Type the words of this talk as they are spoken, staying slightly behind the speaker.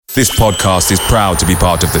This podcast is proud to be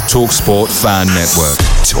part of the TalkSport Fan Network.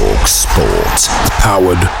 TalkSport.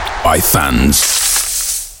 Powered by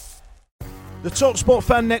fans. The TalkSport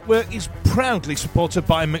Fan Network is proudly supported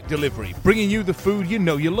by McDelivery, bringing you the food you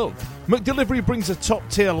know you love. McDelivery brings a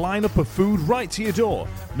top-tier lineup of food right to your door.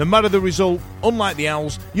 No matter the result, unlike the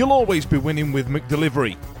Owls, you'll always be winning with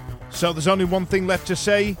McDelivery. So there's only one thing left to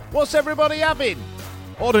say, what's everybody having?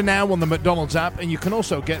 Order now on the McDonald's app, and you can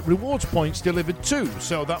also get rewards points delivered too,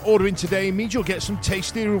 so that ordering today means you'll get some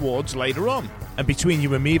tasty rewards later on. And between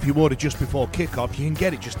you and me, if you order just before kickoff, you can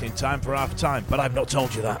get it just in time for half time, but I've not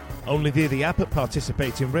told you that. Only via the app at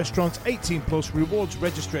participating restaurants, 18 plus, rewards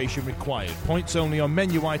registration required. Points only on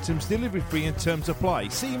menu items, delivery free and terms apply.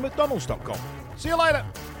 See mcdonalds.com. See you later.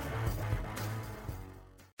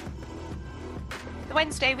 The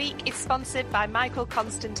Wednesday week is sponsored by Michael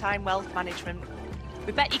Constantine Wealth Management.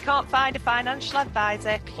 We bet you can't find a financial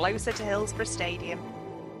advisor closer to Hillsborough Stadium.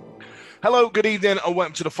 Hello, good evening, and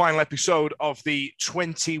welcome to the final episode of the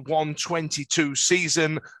 21-22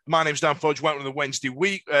 season. My name's Dan Fudge. Welcome to the Wednesday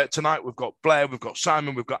week. Tonight we've got Blair, we've got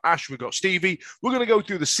Simon, we've got Ash, we've got Stevie. We're going to go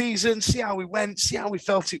through the season, see how we went, see how we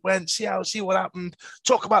felt it went, see what happened,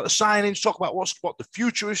 talk about the signings, talk about what the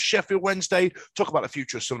future is, Sheffield Wednesday, talk about the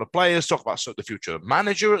future of some of the players, talk about the future of the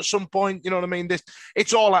manager at some point. You know what I mean?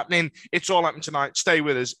 It's all happening. It's all happening tonight. Stay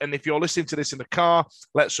with us. And if you're listening to this in the car,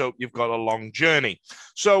 let's hope you've got a long journey.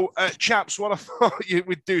 So, chaps, what I thought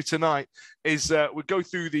we'd do tonight is we'd go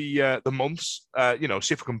through the months, see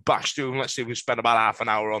if we can bash through them. Let's see if we can spend about half an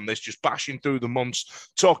hour on this, just bashing through the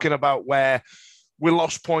months, talking about where we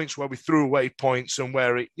lost points, where we threw away points, and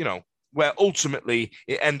where where ultimately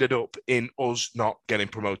it ended up in us not getting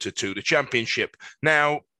promoted to the Championship.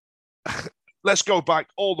 Now, let's go back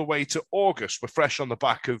all the way to August. We're fresh on the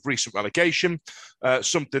back of recent relegation,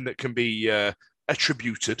 something that can be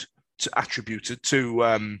attributed to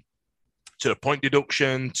the point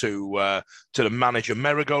deduction, to the manager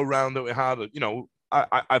merry-go-round that we had.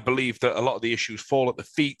 I believe that a lot of the issues fall at the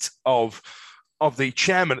feet of the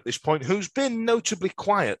chairman at this point, who's been notably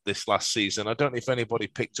quiet this last season. I don't know if anybody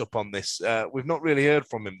picked up on this. We've not really heard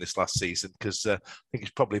from him this last season because I think he's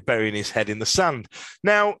probably burying his head in the sand.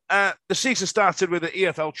 Now, the season started with an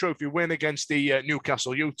EFL Trophy win against the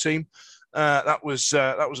Newcastle youth team. That was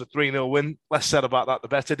a 3-0 win. Less said about that, the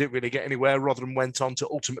better. Didn't really get anywhere. Rotherham went on to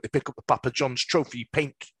ultimately pick up the Papa John's Trophy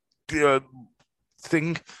paint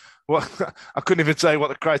thing. Well, I couldn't even say what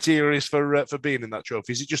the criteria is for being in that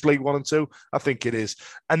trophy. Is it just League 1 and 2? I think it is.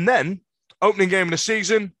 And then, opening game of the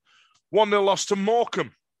season, 1-0 loss to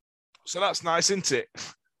Morecambe. So that's nice, isn't it?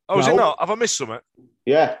 Oh, is it not? Have I missed something?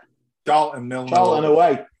 Yeah. Charlton 0-0. Charlton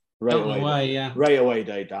away. Right away, yeah. Right away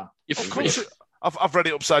day, Dan. I've read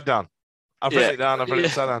it upside down. I've read it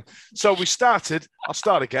upside down. So we started. I'll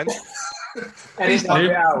start again. Edit that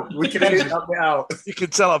out. We can edit that bit out. You can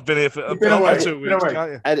tell I've been here for 2 weeks,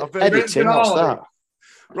 can't you? Editing, what's that?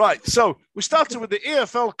 Right, so we started with the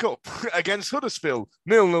EFL Cup against Huddersfield.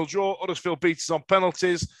 0-0 draw. Huddersfield beat us on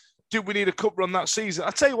penalties. Do we need a cup run that season?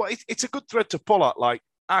 I tell you what, it's a good thread to pull at. Like,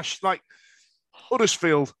 Ash,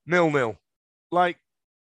 Huddersfield 0-0.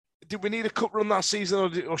 Did we need a cup run that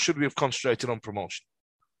season, or should we have concentrated on promotion?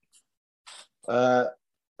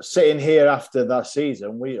 Sitting here after that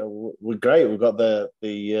season, we're great. We've got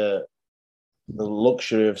the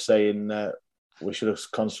luxury of saying we should have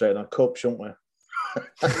concentrated on cup, shouldn't we?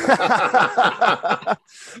 But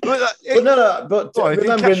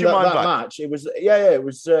remembering that match, it was it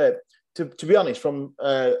was to be honest. From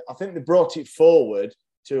I think they brought it forward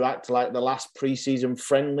to act like the last pre-season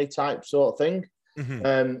friendly type sort of thing,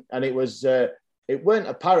 and it was. It weren't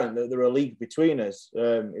apparent that there were a league between us.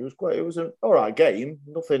 It was an all right game,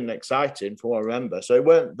 nothing exciting from what I remember. So it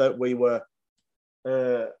weren't that we were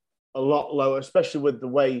a lot lower, especially with the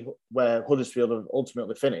way where Huddersfield have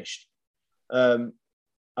ultimately finished. I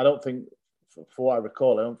don't think, for what I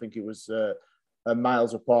recall, I don't think it was a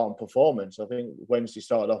miles apart on performance. I think Wednesday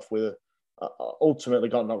started off with ultimately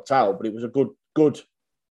got knocked out, but it was a good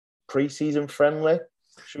pre-season friendly.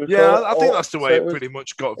 Yeah, I think that's the way it pretty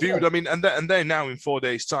much got viewed. I mean, and they now in 4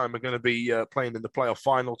 days' time are going to be playing in the playoff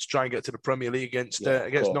final to try and get to the Premier League against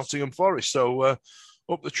Nottingham Forest. So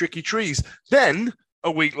up the tricky trees. Then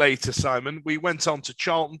a week later, Simon, we went on to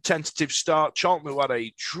Charlton. Tentative start. Charlton, who had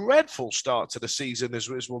a dreadful start to the season, as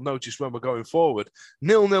we'll notice when we're going forward.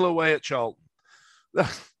 0-0 away at Charlton.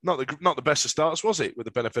 Not the best of starts, was it? With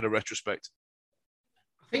the benefit of retrospect.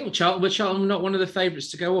 I think Charlton were not one of the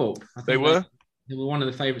favourites to go up. They were. They were one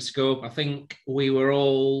of the favourites to go up. I think we were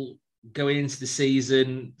all going into the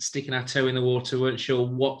season, sticking our toe in the water, weren't sure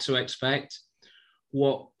what to expect,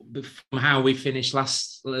 from how we finished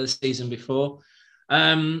last season before.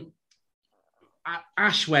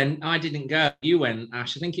 Ash went. I didn't go. You went,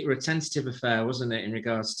 Ash. I think it was a tentative affair, wasn't it, in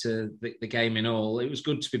regards to the game in all? It was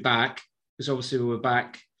good to be back because obviously we were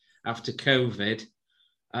back after COVID.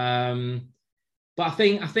 But I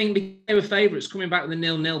think they were favourites. Coming back with a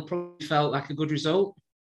 0-0 probably felt like a good result.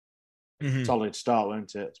 Mm-hmm. Solid start,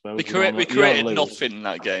 wasn't it? We created nothing in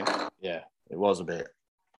that game. Yeah, it was a bit.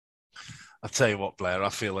 I'll tell you what, Blair, I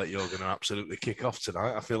feel like you're going to absolutely kick off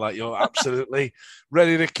tonight. I feel like you're absolutely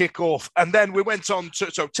ready to kick off. And then we went on to,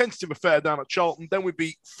 tentative affair down at Charlton. Then we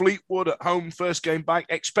beat Fleetwood at home, first game back.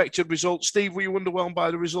 Expected result. Steve, were you underwhelmed by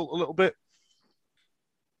the result a little bit?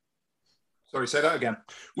 Sorry, say that again.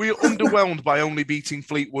 Were you underwhelmed by only beating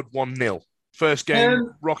Fleetwood 1-0? First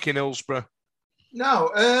game, rocking Hillsborough. No.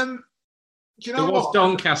 Do you know there was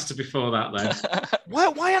Doncaster before that, then.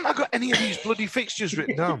 Why haven't I got any of these bloody fixtures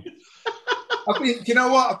written down? Do you know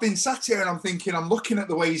what? I've been sat here and I'm thinking, I'm looking at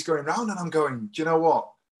the way he's going round and I'm going, do you know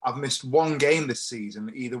what? I've missed one game this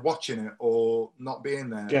season, either watching it or not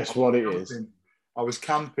being there. Guess what it is? I was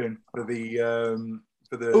camping for the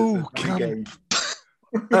game.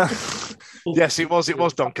 Yes, it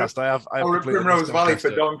was Doncaster. I were at Primrose Valley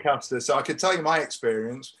for Doncaster, so I could tell you my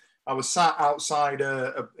experience. I was sat outside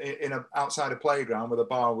outside a playground with a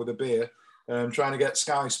bar with a beer, trying to get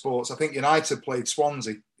Sky Sports. I think United played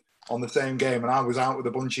Swansea on the same game, and I was out with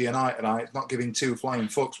a bunch of Unitedites, not giving two flying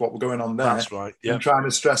fucks what were going on there. That's right. Yeah. And trying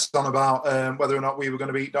to stress on about whether or not we were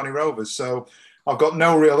going to beat Donny Rovers. So I've got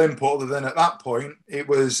no real input other than at that point it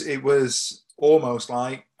was almost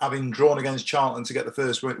like having drawn against Charlton to get the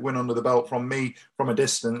first win under the belt from me from a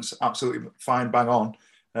distance. Absolutely fine, bang on.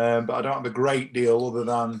 But I don't have a great deal other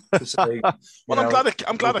than to say. Well, I'm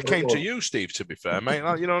glad I came to you, Steve. To be fair, mate,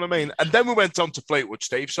 you know what I mean. And then we went on to Fleetwood,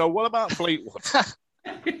 Steve. So what about Fleetwood?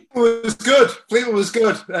 It was good. Fleetwood was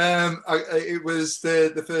good. It was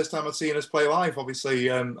the first time I'd seen us play live. Obviously,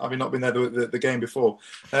 having not been there the game before.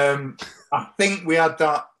 I think we had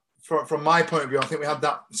that from my point of view. I think we had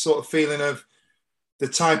that sort of feeling of the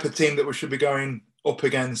type of team that we should be going up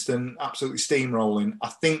against and absolutely steamrolling. I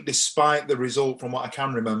think despite the result, from what I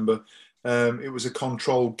can remember, it was a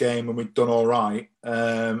controlled game and we'd done all right.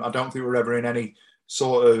 I don't think we were ever in any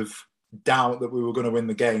sort of doubt that we were going to win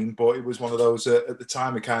the game, but it was one of those at the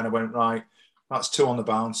time we kind of went, right, that's 2 on the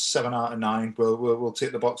bounce, 7 out of 9. We'll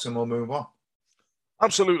tick the box and we'll move on.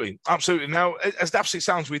 Absolutely. Now, as daft as it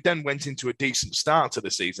sounds, we then went into a decent start to the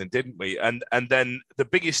season, didn't we? And then the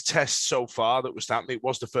biggest test so far that was happening, it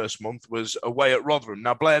was the first month, was away at Rotherham.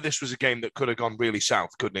 Now, Blair, this was a game that could have gone really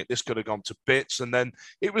south, couldn't it? This could have gone to bits, and then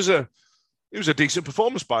it was a decent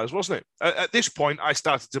performance by us, wasn't it? At this point, I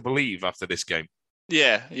started to believe after this game.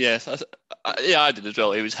 Yeah, I did as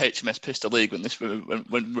well. It was HMS Pistol League when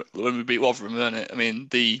we beat Rotherham, weren't it? I mean,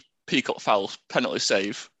 the Peacock foul penalty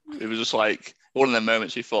save. It was just like one of them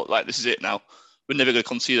moments we thought, like, this is it now. We're never going to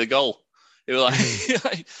concede a goal. It was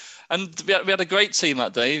like, and we had a great team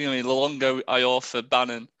that day. I mean, Lalongo, Iorfa,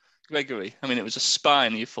 Bannon, Gregory. I mean, it was a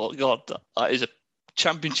spine. You thought, God, that is a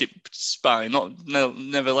championship spine,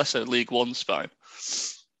 never less a League One spine.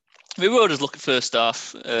 We were just looking first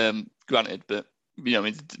half, granted, but we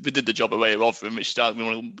did the job away at Rotherham, which started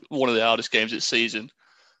one of the hardest games of the season.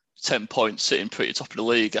 10 points, sitting pretty top of the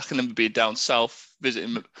league. I can remember being down south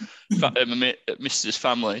visiting my missus'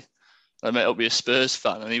 family. I met up with a Spurs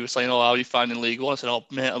fan, and he was saying, "Oh, how are you finding League One?" I said, "Oh,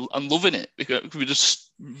 mate, I'm loving it because we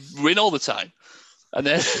just win all the time." And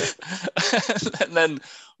then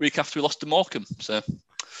week after we lost to Morecambe. So,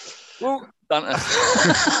 well, banter.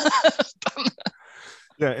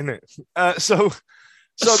 Yeah, isn't it?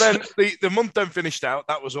 So then the month then finished out.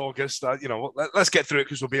 That was August. Let's get through it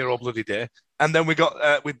because we'll be here all bloody day. And then we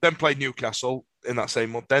then played Newcastle in that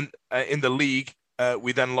same month. Then in the league,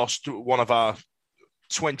 we then lost one of our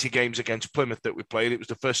 20 games against Plymouth that we played. It was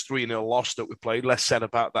the first 3-0 loss that we played. Less said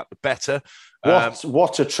about that, the better.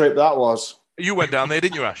 What a trip that was. You went down there,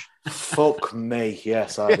 didn't you, Ash? Fuck me.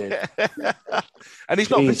 Yes, I did. And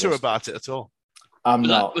he's not bitter about it at all. I'm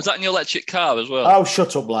not. Was that in your electric car as well? Oh,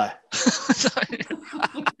 shut up, Blair.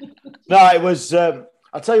 No, it was. I'll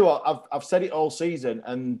tell you what. I've said it all season,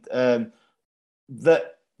 and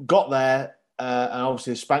that got there, and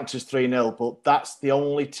obviously spanked us 3-0. But that's the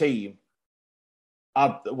only team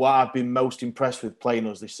I've been most impressed with playing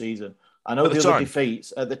us this season. I know the other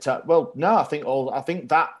defeats at the time. Well, no, I think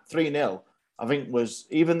that 3-0. I think was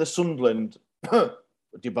even the Sunderland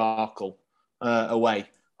debacle away.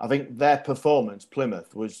 I think their performance,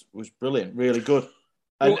 Plymouth, was brilliant, really good.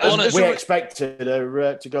 And we expected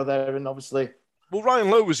to go there, and obviously. Well,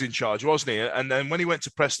 Ryan Lowe was in charge, wasn't he? And then when he went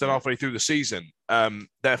to Preston halfway through the season,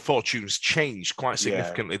 their fortunes changed quite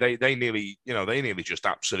significantly. Yeah. They nearly just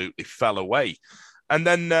absolutely fell away. And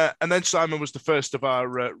then Simon was the first of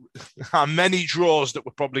our many draws that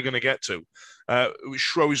we're probably going to get to. It was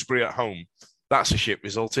Shrewsbury at home. That's a shit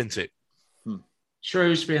result, isn't it?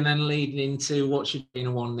 Shrewsbury, and then leading into what should have been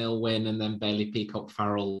a 1-0 win, and then Bailey Peacock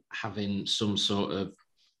Farrell having some sort of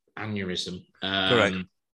aneurysm at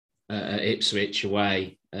Ipswich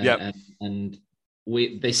away. And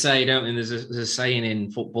they say, don't they, there's a saying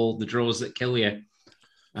in football, the draws that kill you.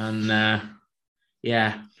 And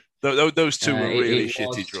those two were really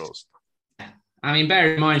shitty draws. I mean,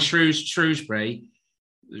 bear in mind, Shrewsbury,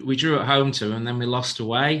 we drew at home to, and then we lost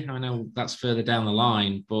away. I know that's further down the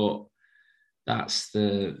line, but that's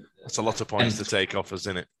a lot of points to take off us,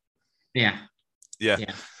 isn't it? Yeah.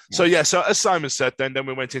 So as Simon said, then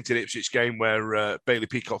we went into the Ipswich game where Bailey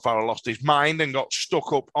Peacock Farrell lost his mind and got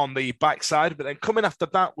stuck up on the backside. But then coming after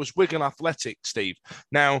that was Wigan Athletic, Steve.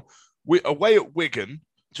 Now, away at Wigan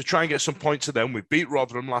to try and get some points to them. We beat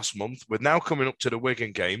Rotherham last month. We're now coming up to the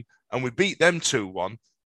Wigan game, and we beat them 2-1.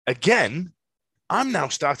 Again, I'm now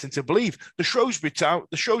starting to believe the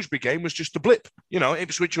Shrewsbury game was just a blip. You know,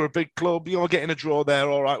 Ipswich are a big club. You're getting a draw there.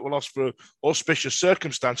 All right, we lost for auspicious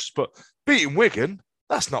circumstances. But beating Wigan,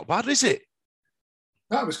 that's not bad, is it?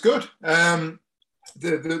 That was good. I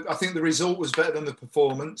think the result was better than the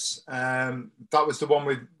performance. That was the one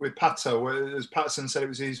with Pato, where, as Patterson said, it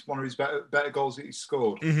was one of his better goals that he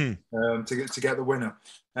scored to get the winner.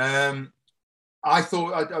 I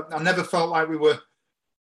thought I never felt like we were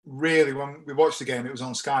really, when we watched the game, it was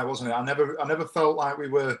on Sky, wasn't it? I never felt like we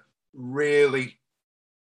were really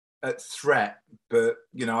at threat, but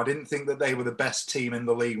I didn't think that they were the best team in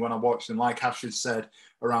the league when I watched them. Like Ash had said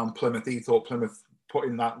around Plymouth, he thought Plymouth put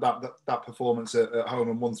in that performance at home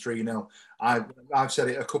and won 3-0. I've said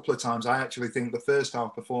it a couple of times. I actually think the first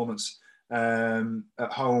half performance at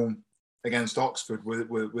home against Oxford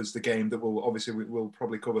was the game that we'll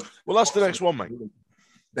probably cover. Well, that's the next one, mate.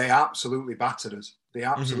 They absolutely battered us. They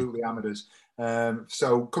absolutely hammered us.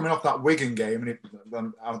 So coming off that Wigan game,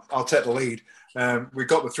 and I'll take the lead. We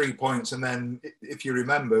got the 3 points, and then if you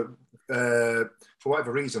remember, for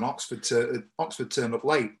whatever reason, Oxford turned up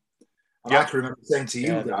late. And I can remember saying to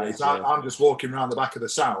you guys, I'm just walking around the back of the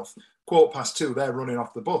South, 2:15, they're running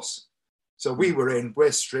off the bus. So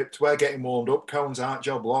we're stripped, we're getting warmed up, cones out,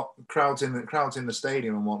 job lot, crowds in the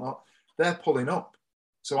stadium and whatnot. They're pulling up.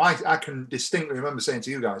 So I can distinctly remember saying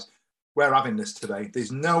to you guys, we're having this today.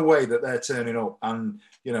 There's no way that they're turning up and,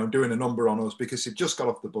 doing a number on us because they've just got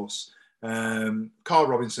off the bus. Carl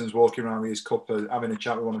Robinson's walking around with his cup, having a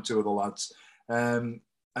chat with one or two of the lads. And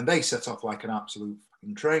they set off like an absolute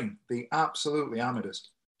fucking train. They absolutely hammered us.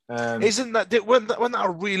 Wasn't that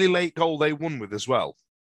a really late goal they won with as well?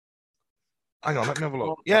 Hang on, let me have a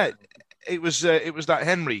look. Yeah, it was that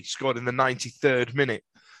Henry scored in the 93rd minute.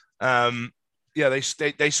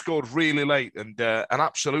 They scored really late and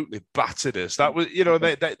absolutely battered us. That was,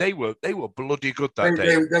 they were bloody good that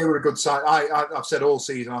day. They were a good side. I've said all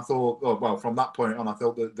season, I thought, from that point on, I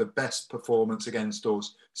thought that the best performance against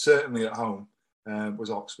us, certainly at home,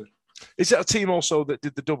 was Oxford. Is that a team also that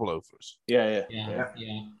did the double over us? Yeah.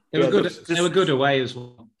 They were good. They were good away as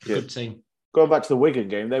well. Good team. Going back to the Wigan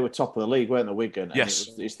game, they were top of the league, weren't they, Wigan? Yes.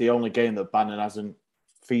 It's the only game that Bannon hasn't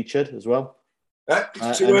featured as well.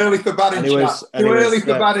 Too early for Bannon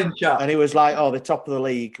chat. And he was like, "Oh, the top of the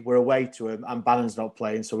league, we're away to him, and Bannon's not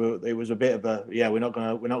playing." So it was a bit of a, we're not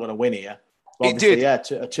gonna win here. It did. Yeah,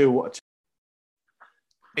 a two.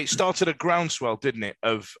 It started a groundswell, didn't it?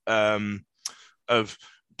 Of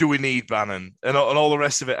do we need Bannon and all the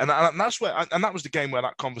rest of it, and that's where, and that was the game where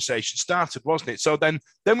that conversation started, wasn't it? So then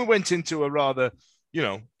we went into a rather,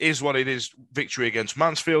 is what it is, victory against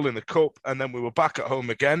Mansfield in the Cup, and then we were back at home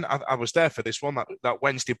again. I was there for this one, that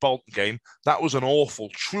Wednesday Bolton game. That was an awful,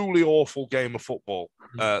 truly awful game of football,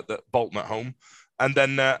 that Bolton at home. And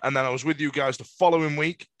then I was with you guys the following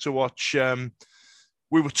week to watch.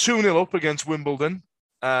 We were 2-0 up against Wimbledon.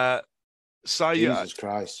 Jesus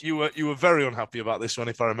Christ! You were very unhappy about this one,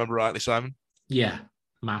 if I remember rightly, Simon. Yeah.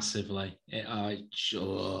 Massively.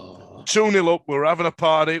 2-0 up. We were having a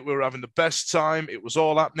party. We were having the best time. It was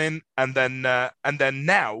all happening. And then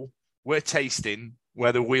now we're tasting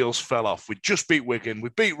where the wheels fell off. We just beat Wigan. We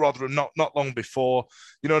beat Rotherham not long before.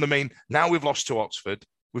 You know what I mean? Now we've lost to Oxford.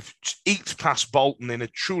 We've eked past Bolton in a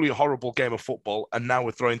truly horrible game of football. And now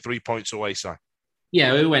we're throwing 3 points away, Si.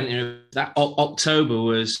 Yeah, we went in. That October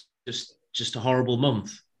was just a horrible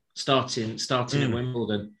month. Starting at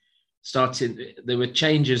Wimbledon. There were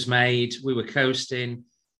changes made, we were coasting,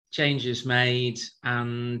 changes made,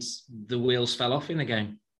 and the wheels fell off in the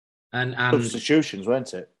game. And substitutions,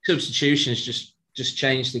 weren't it? Substitutions just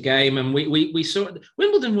changed the game, and we saw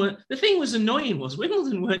Wimbledon the thing was annoying was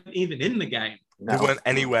Wimbledon weren't even in the game. They weren't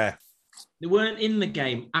anywhere. They weren't in the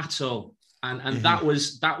game at all. And that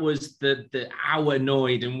was the hour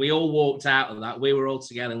annoyed, and we all walked out of that. We were all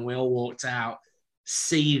together, and we all walked out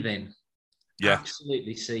seething. Yeah,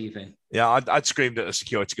 absolutely seething. Yeah, I'd screamed at a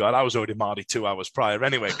security guard. I was already Mardy 2 hours prior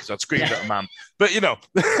anyway because I'd screamed at a man. But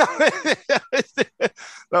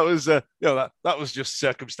that was just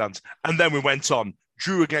circumstance. And then we went on.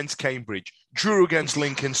 Drew against Cambridge, drew against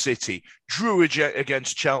Lincoln City, drew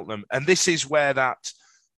against Cheltenham, and this is where that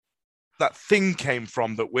thing came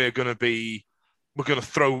from that we're going to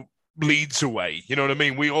throw Leeds away. You know what I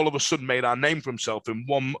mean? We all of a sudden made our name for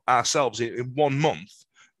ourselves in 1 month,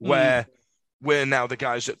 where we're now the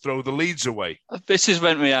guys that throw the Leeds away. This is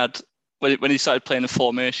when when he started playing a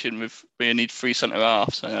formation where you need 3 centre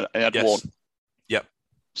halves, and I had 1. Yep.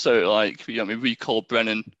 So we called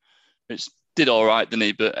Brennan, which did all right, didn't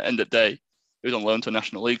he? But at the end of the day, he was on loan to a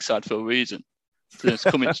National League side for a reason. So it's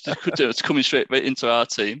coming straight into our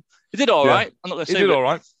team. He did all right. I'm not going to say he did all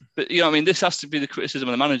right. But this has to be the criticism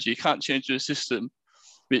of the manager. You can't change your system,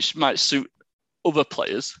 which might suit other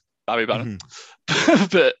players, Barry Bannon.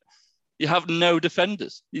 But you have no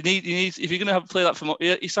defenders. You need if you're going to play that from.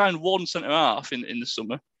 He signed 1 centre half in the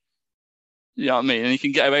summer. You know what I mean? And you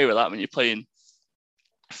can get away with that when you're playing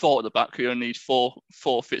 4 at the back. You only need 4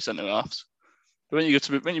 fit centre halves. But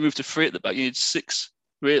when you move to 3 at the back, you need 6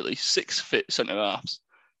 fit centre halves,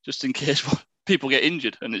 just in case people get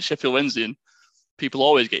injured. And it's Sheffield Wednesday, and people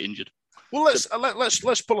always get injured. Well, let's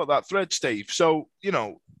pull at that thread, Steve. So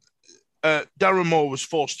Darren Moore was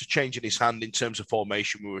forced to change in his hand in terms of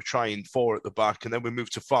formation. We were trying 4 at the back, and then we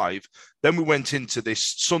moved to 5. Then we went into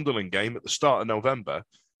this Sunderland game at the start of November,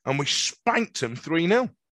 and we spanked them 3-0.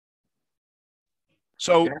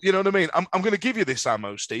 So, you know what I mean? I'm going to give you this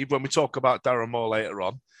ammo, Steve, when we talk about Darren Moore later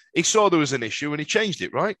on. He saw there was an issue and he changed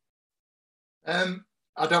it, right? I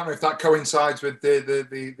don't know if that coincides with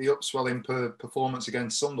the upswelling performance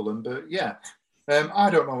against Sunderland, but yeah. I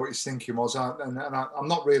don't know what his thinking was, and I'm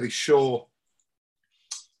not really sure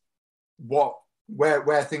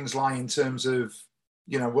where things lie in terms of,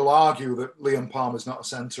 we'll argue that Liam Palmer's not a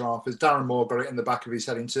centre-half. As Darren Moore got it in the back of his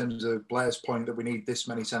head in terms of Blair's point that we need this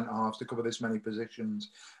many centre-halves to cover this many positions.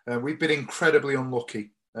 We've been incredibly unlucky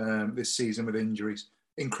this season with injuries.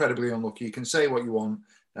 Incredibly unlucky. You can say what you want,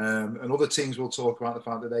 and other teams will talk about the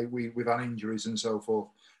fact that we've had injuries and so forth.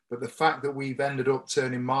 But the fact that we've ended up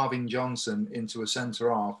turning Marvin Johnson into a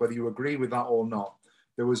centre-half, whether you agree with that or not,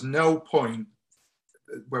 there was no point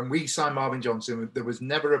when we signed Marvin Johnson, there was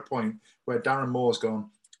never a point where Darren Moore's gone,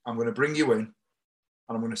 I'm going to bring you in and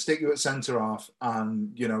I'm going to stick you at centre-half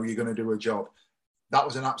and, you're going to do a job. That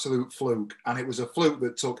was an absolute fluke. And it was a fluke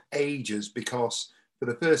that took ages because for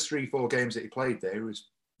the first 3-4 games that he played there, he was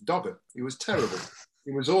dogged. He was terrible.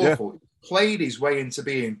 He was awful. Yeah. He played his way into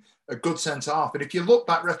being a good centre-half. And if you look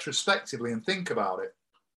back retrospectively and think about it,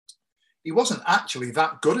 he wasn't actually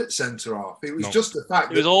that good at centre-half. It was just the fact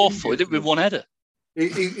that... It was awful. He did it with one header.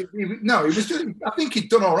 He was just... I think he'd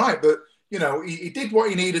done all right, but, he did what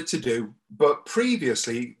he needed to do. But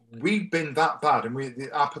previously, we'd been that bad and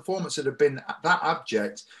our performance had been that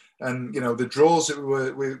abject. And, the draws that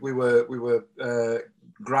we were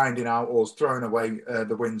grinding out or throwing away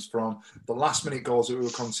the wins from, the last-minute goals that we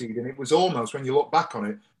were conceding, it was almost, when you look back on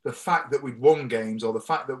it, the fact that we'd won games or the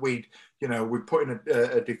fact that we'd put in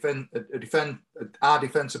our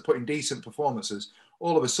defence had put in decent performances,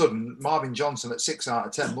 all of a sudden, Marvin Johnson at 6 out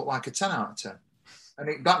of 10 looked like a 10 out of 10.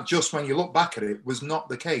 And that just, when you look back at it, was not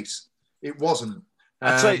the case. It wasn't.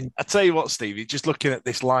 I tell you what, Stevie, just looking at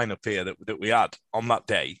this lineup here that we had on that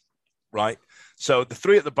day, right? So the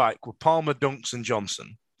 3 at the back were Palmer, Dunks and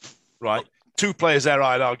Johnson, right? 2 players there,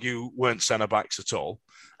 I'd argue, weren't centre-backs at all.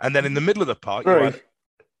 And then in the middle of the park, you had...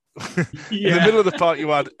 In the middle of the park, you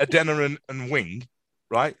had Adeniran and Wing,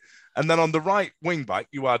 right? And then on the right wing back,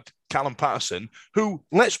 you had Callum Patterson, who,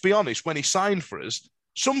 let's be honest, when he signed for us,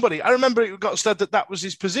 I remember it got said that was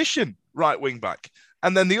his position, right wing back.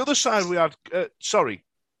 And then the other side, we had,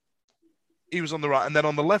 he was on the right. And then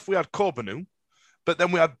on the left, we had Corbanu. But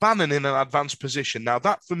then we had Bannon in an advanced position. Now,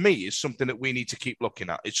 that for me is something that we need to keep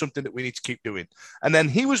looking at. It's something that we need to keep doing. And then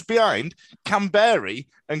he was behind Canberry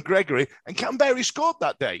and Gregory, and Canberry scored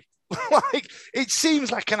that day. It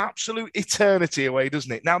seems like an absolute eternity away,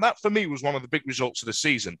 doesn't it? Now, that for me was one of the big results of the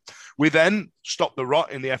season. We then stopped the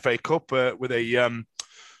rot in the FA Cup with a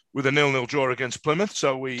 0-0 draw against Plymouth.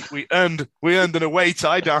 So we earned an away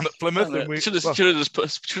tie down at Plymouth. And we should have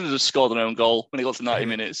just scored an own goal when it got to 90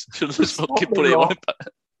 minutes. Should have just fucking put it on.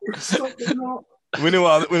 We knew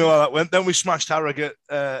how that went. Then we smashed Harrogate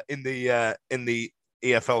in the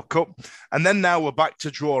EFL Cup, and then now we're back to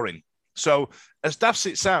drawing. So as daft as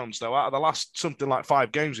it sounds, though, out of the last something like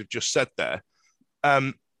 5 games we've just said there,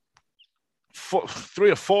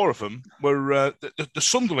 3 or 4 of them were the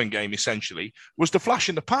Sunderland game. Essentially, was the flash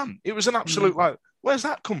in the pan. It was an absolute where's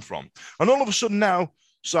that come from? And all of a sudden now,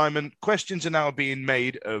 Simon, questions are now being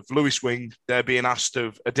made of Lewis Wing. They're being asked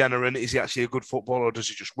of Adeniran, is he actually a good footballer or does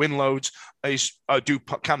he just win loads?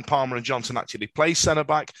 Can Palmer and Johnson actually play centre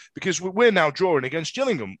back? Because we're now drawing against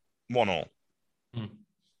Gillingham 1-1.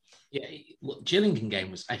 Yeah, look, Gillingham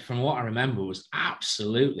game was, from what I remember, was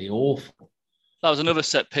absolutely awful. That was another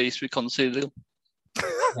set piece we conceded.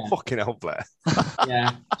 Yeah. Fucking hell, Blair.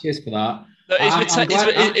 Yeah, cheers for that.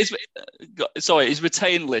 His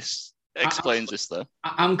retained list explains this, though.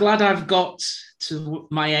 I'm glad I've got to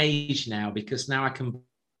my age now, because now I can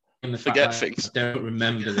forget things. I don't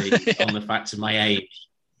remember these on the fact of my age.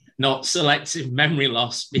 Not selective memory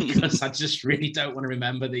loss, because I just really don't want to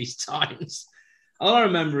remember these times. All I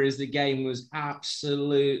remember is the game was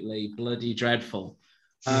absolutely bloody dreadful.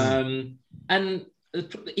 And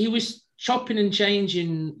he was chopping and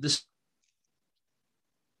changing the...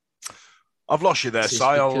 I've lost you there, Si.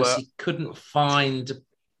 Because he couldn't find...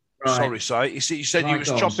 Right. Sorry, Si. You said he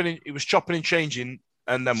was chopping and changing,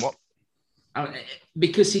 and then what?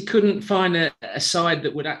 Because he couldn't find a side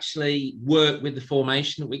that would actually work with the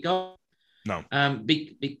formation that we got. No.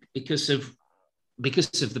 Because of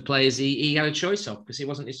the players he had a choice of, because he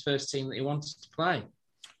wasn't his first team that he wanted to play.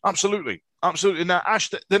 Absolutely. Now, Ash,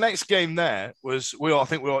 the next game there was we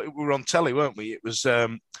were on telly, weren't we? It was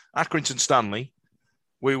Accrington Stanley.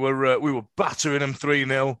 We were battering them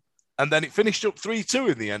 3-0, and then it finished up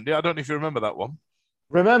 3-2 in the end. I don't know if you remember that one.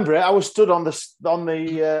 Remember it? I was stood on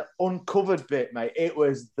the uncovered bit, mate. It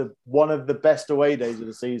was one of the best away days of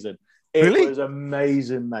the season. It was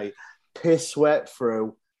amazing, mate. Piss wet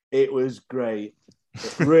through. It was great.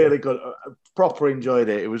 Really good. Proper enjoyed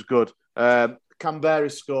it. It was good. Canberra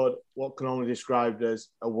scored what can only be described as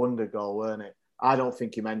a wonder goal, weren't it? I don't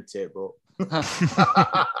think he meant it, but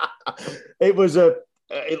it was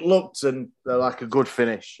it looked like a good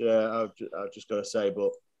finish. I've just got to say,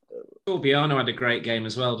 but Corbiano had a great game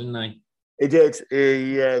as well, didn't he? He did.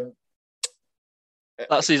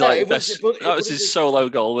 That's his that was his solo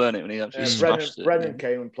goal, weren't it? When he actually smashed it. Brendan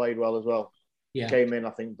came and played well as well. Yeah.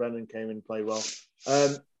 Brendan came in and played well.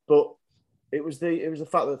 But it was the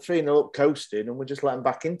fact that 3-0 up coasting and we just let them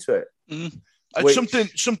back into it.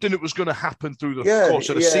 Something that was going to happen through the course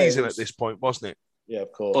of the season at this point, wasn't it? Yeah,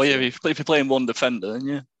 of course. Oh yeah, if you're playing one defender, then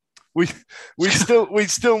yeah. We'd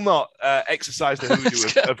still not exercised the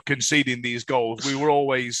hoodoo of conceding these goals. We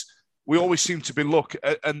always seem to be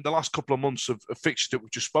and the last couple of months of fixtures that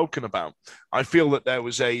we've just spoken about, I feel that there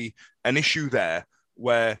was an issue there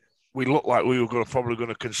where we looked like we were probably going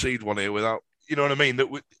to concede one here without, you know what I mean? That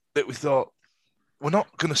we thought, we're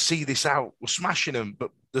not going to see this out. We're smashing them,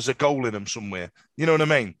 but there's a goal in them somewhere. You know what I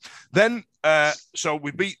mean? Then, so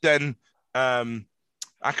we beat Accrington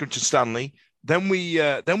Stanley. Then we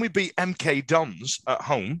beat MK Dons at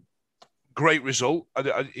home. Great result,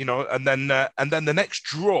 and then the next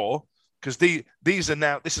draw, because these are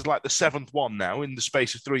now, this is like the 7th one now in the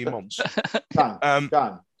space of 3 months.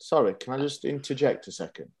 Dan, sorry, can I just interject a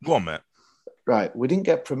second? Go on, mate. Right, we didn't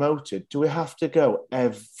get promoted. Do we have to go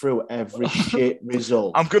through every shit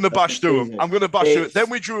result? I'm going to bash through them. I'm going to bash through it.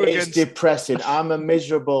 Then we drew against... It's depressing. I'm a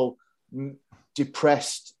miserable,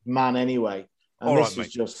 depressed man anyway. And all this right,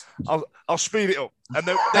 is just... I'll speed it up. And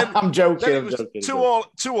then I'm joking. Then it was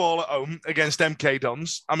 2-2 at home against MK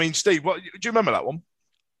Dons. I mean, Steve, do you remember that one?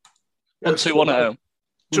 1-2-1 at home.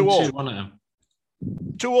 2-2 at home.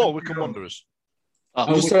 2-2 Wycombe Wanderers.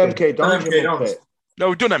 You said MK Dons. No,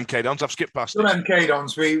 we've done MK Dons. I've skipped past it. MK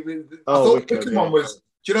Dons. I thought Wycombe one was...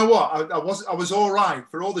 Do you know what? I was all right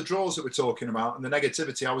for all the draws that we're talking about and the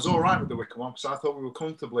negativity. I was all right with the Wycombe one because I thought we were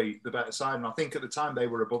comfortably the better side, and I think at the time they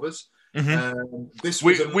were above us.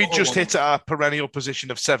 Mm-hmm. We just hit our perennial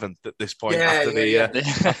position of 7th at this point after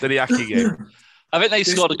the Aki game. I think they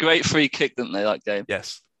scored a great free kick, didn't they? That game.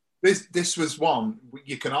 Yes. This was one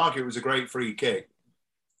you can argue it was a great free kick.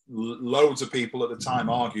 Loads of people at the time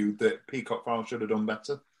argued that Peacock Farrell should have done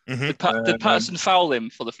better. Mm-hmm. Did Patterson foul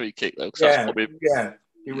him for the free kick though? Yeah.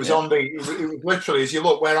 It was on it was literally, as you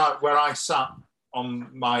look where I sat on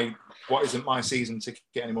my what isn't my season ticket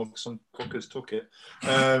anymore because some fuckers took it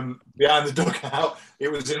behind the dugout.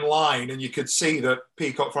 It was in line, and you could see that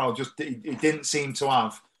Peacock Farrell it didn't seem to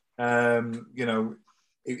have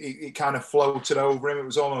it kind of floated over him. It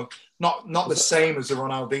was almost not the same as the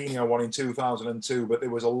Ronaldinho one in 2002, but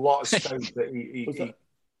there was a lot of space that he could.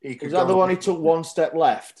 Was that the one he took one step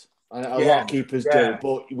left? And a lot of keepers do,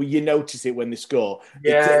 but you notice it when they score.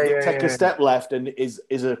 They take a step left and is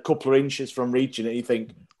a couple of inches from reaching it. You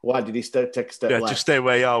think, why did he take a step left? Just stay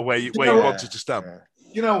where you are, where you wanted to stand. Yeah.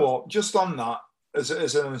 You know what? Just on that, as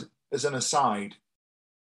an aside,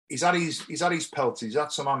 he's had his pelts. He's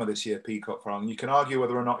had some hammer this year, Peacock Farrell. And you can argue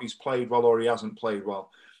whether or not he's played well or he hasn't played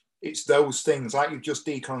well. It's those things, like you've just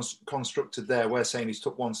deconstructed there. We're saying he's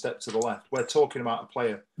took one step to the left. We're talking about a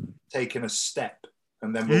player taking a step.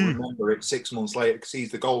 And then we'll remember it 6 months later because he's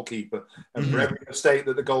the goalkeeper. And for every mistake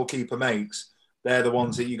that the goalkeeper makes, they're the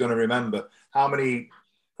ones that you're going to remember. How many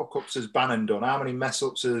fuck-ups has Bannon done? How many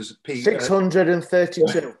mess-ups has Pete?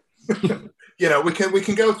 632. We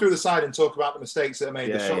can go through the side and talk about the mistakes that are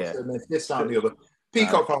made, the shots that are missed, this, that, and the other.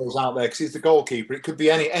 Peacock Farrell's out there because he's the goalkeeper. It could be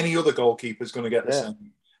any other goalkeeper is going to get the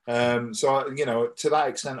same. So, to that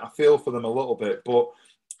extent, I feel for them a little bit. But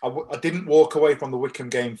I didn't walk away from the Wycombe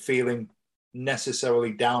game feeling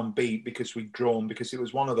necessarily downbeat because we'd drawn, because it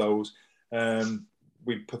was one of those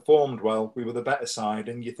we performed well, we were the better side,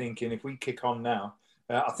 and you're thinking if we kick on now,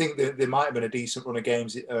 I think there might have been a decent run of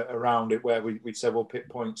games around it where we'd say we'll pick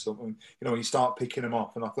points up, and you start picking them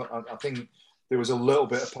off, and I think there was a little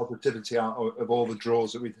bit of positivity out of all the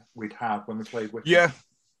draws that we'd had when we played with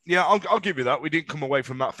Yeah, I'll give you that. We didn't come away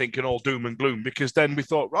from that thinking all doom and gloom, because then we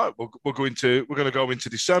thought, right, we're going to go into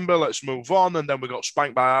December. Let's move on, and then we got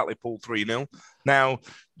spanked by Hartlepool 3-0. Now,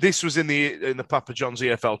 this was in the Papa John's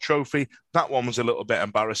EFL Trophy. That one was a little bit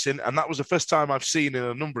embarrassing, and that was the first time I've seen in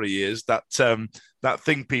a number of years that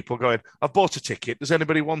thing people going, I've bought a ticket. Does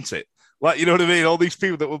anybody want it? Like, you know what I mean? All these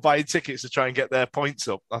people that were buying tickets to try and get their points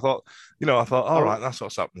up. I thought, all right, that's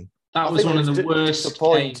what's happening. That was one of the worst.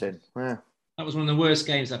 Disappointing. Yeah. That was one of the worst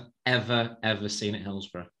games I've ever seen at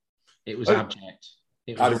Hillsborough. It was abject.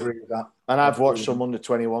 I'd agree with that. And I've watched some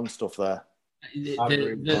under-21 stuff there.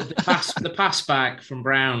 The pass back from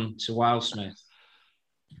Brown to Wildsmith.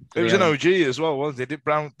 It was an OG as well, wasn't it? Did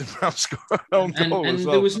Brown score their own goal as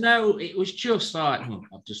well? There was it was just like,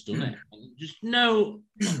 I've just done it. Just no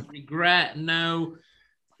regret,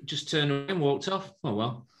 just turned away and walked off. Oh,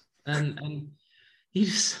 well. And he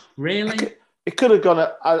just really... It could have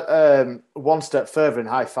gone one step further and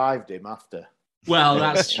high-fived him after. Well,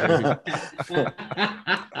 that's true.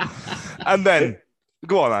 And then,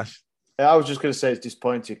 go on, Ash. I was just going to say it's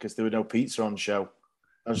disappointing because there were no pizza on show.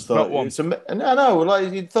 I just thought, I know,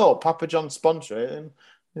 like you'd thought Papa John's sponsor it, and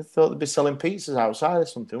you thought they'd be selling pizzas outside or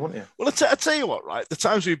something, wouldn't you? Well, I tell you what, right? The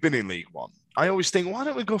times we've been in League One, I always think, why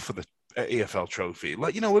don't we go for the EFL Trophy?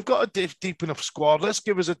 Like, we've got a deep enough squad. Let's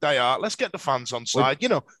give us a day out. Let's get the fans on side.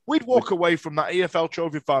 We'd walk away from that EFL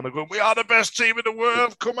Trophy final going, we are the best team in the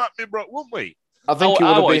world. Come at me, bro, wouldn't we? I think it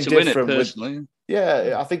would have been different. Personally.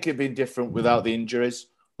 I think it'd been different without the injuries.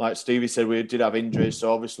 Like Stevie said, we did have injuries,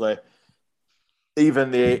 so obviously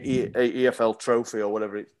even the EFL Trophy or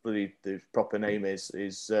whatever the proper name is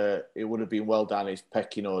it would have been well down his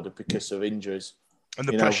pecking order because of injuries. And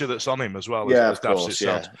the pressure that's on him as well. Of course,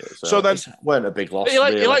 So then, it weren't a big loss. He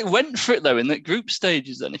went for it though in the group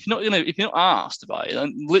stages. Then, if you're not asked about it,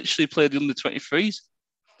 then literally played the under-23s.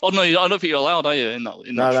 Oh no, I don't think you're allowed, are you? In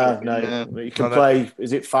that no. You can play.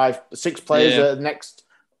 Is it 6 players at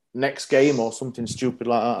next game or something stupid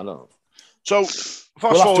like that? I don't know. So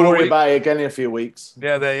we'll have to worry about it again in a few weeks.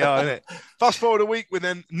 Yeah, there you are, innit? Fast forward a week, we're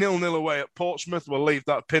then 0-0 away at Portsmouth. We'll leave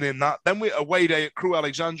that pin in that. Then we away day at Crewe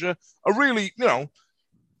Alexandra. A really,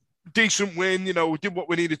 decent win. We did what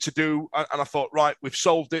we needed to do, and I thought, right, we've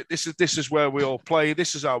solved it. This is where we all play.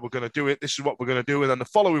 This is how we're going to do it. This is what we're going to do. And then the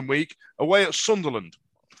following week, away at Sunderland.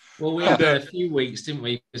 Well, we had a few weeks, didn't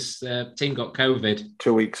we? Because the team got COVID.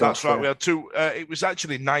 2 weeks. That's right. We had 2. It was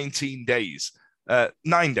actually 19 days.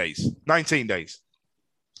 9 days. 19 days.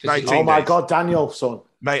 19 oh my days. God, Daniel, son.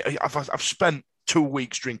 Mate, I've spent 2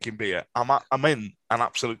 weeks drinking beer. I'm in an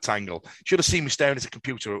absolute tangle. Should have seen me staring at a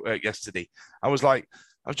computer yesterday. I was like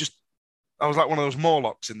one of those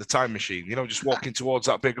Morlocks in the time machine, just walking towards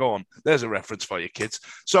that big horn. There's a reference for you, kids.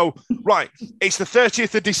 So, right, it's the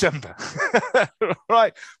 30th of December.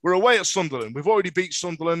 Right, we're away at Sunderland. We've already beat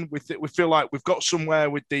Sunderland. We feel like we've got somewhere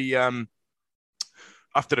with the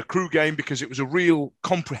after the Crewe game because it was a real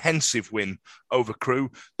comprehensive win over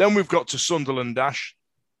Crewe. Then we've got to Sunderland, Ash.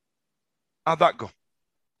 How'd that go?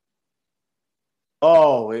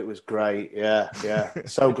 Oh, it was great. Yeah.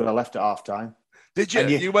 So good. I left at half time. Did you?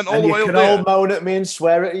 You went all the way up there? You can all moan at me and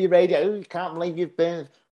swear at your radio. Oh, you can't believe you've been...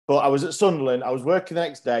 But I was at Sunderland. I was working the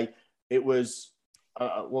next day. It was,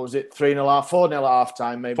 what was it, 3-0, 4-0 at half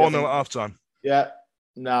time, maybe. 4-0 at half time. Yeah.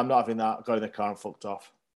 No, I'm not having that. I got in the car and fucked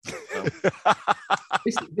off. So.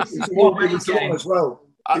 This is what we as well.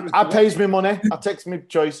 I pays me money. I takes me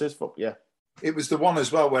choices. Fuck yeah. It was the one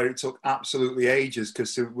as well where it took absolutely ages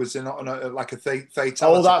because there was like a fatality.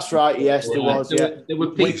 Oh, that's right. Yes, there was. There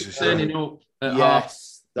were people turning up.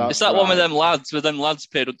 Yes. Is that one with them lads? With them lads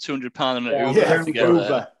paid up £200 on it.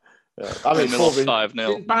 Uber. I mean, full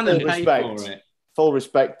 5-0. Full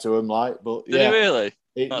respect to them, but Did he really?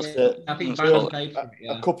 I think Bannon paid for it,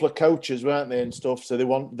 a couple of coaches, weren't they, and stuff. So they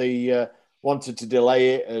wanted to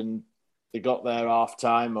delay it, and they got there half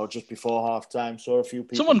time or just before half time. Saw a few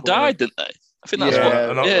people. Someone died, didn't they? I think that's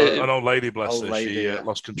an old lady, bless her. She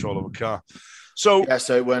lost control of a car. So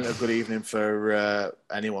it weren't a good evening for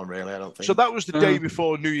anyone, really, I don't think. So that was the day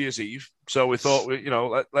before New Year's Eve. So we thought,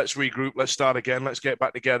 let's regroup, let's start again, let's get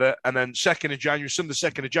back together. And then Sunday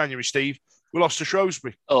 2nd of January, Steve, we lost to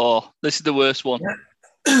Shrewsbury. Oh, this is the worst one.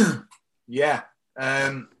 Yeah.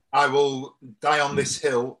 I will die on this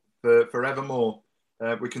hill forevermore.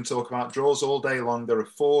 We can talk about draws all day long. There are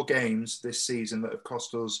 4 games this season that have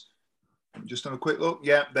cost us. Just have a quick look.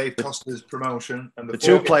 Yeah, they've cost us promotion. And the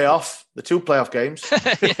two playoff games,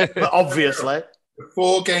 obviously. The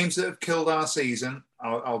 4 games that have killed our season.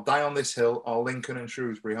 I'll die on this hill. Are Lincoln and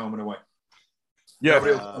Shrewsbury home and away. Yeah,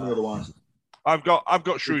 otherwise. I've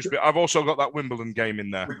got Shrewsbury. I've also got that Wimbledon game in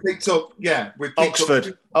there. We picked up.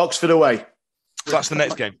 Oxford away. So that's the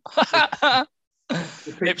next game.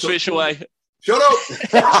 Ipswich away. Shut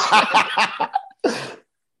up.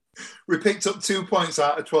 We picked up 2 points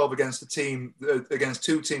out of 12 against against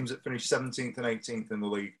 2 teams that finished 17th and 18th in the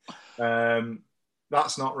league.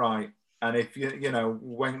 That's not right. And if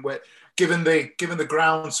when we're given the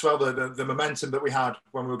groundswell, the momentum that we had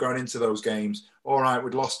when we were going into those games, all right,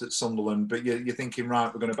 we'd lost at Sunderland, but you're thinking,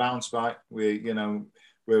 right, we're going to bounce back. We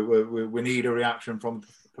need a reaction from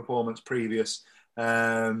performance previous.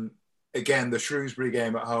 Again, the Shrewsbury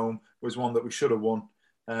game at home was one that we should have won.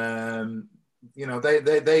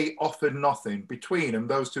 They offered nothing between them.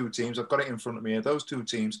 Those 2 teams, I've got it in front of me here. Those 2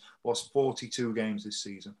 teams lost 42 games this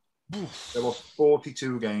season. They lost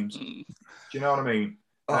 42 games. Do you know what I mean?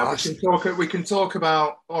 We can talk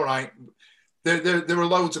about. All right, there are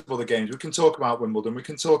loads of other games. We can talk about Wimbledon. We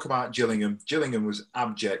can talk about Gillingham. Gillingham was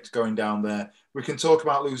abject going down there. We can talk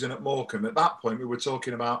about losing at Morecambe. At that point, we were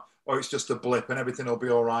talking about, it's just a blip and everything will be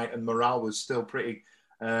all right. And morale was still pretty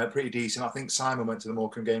decent. I think Simon went to the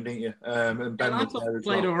Morecambe game, didn't you? And Ben was there as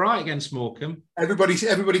played all right against Morecambe.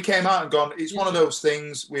 Everybody came out and gone, it's one of those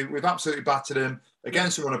things. We've absolutely battered them.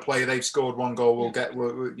 Against a run of play, they've scored 1 goal.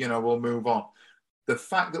 We'll move on. The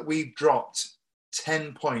fact that we've dropped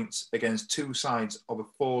 10 points against 2 sides over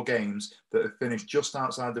 4 games that have finished just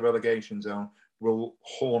outside the relegation zone will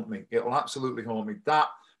haunt me. It'll absolutely haunt me.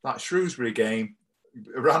 That Shrewsbury game,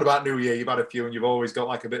 around about New Year, you've had a few and you've always got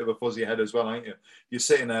like a bit of a fuzzy head as well, ain't you? You're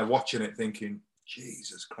sitting there watching it thinking,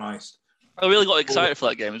 Jesus Christ. I really got excited for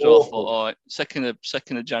that game as well. I thought, all right,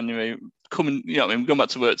 2nd of January, coming, we're going back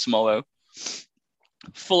to work tomorrow.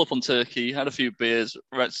 Full up on turkey, had a few beers,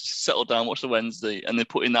 right, settled down, watched the Wednesday, and they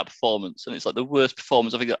put in that performance. And it's like the worst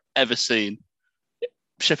performance I think I've ever seen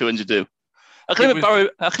Sheffield Wednesday do. I can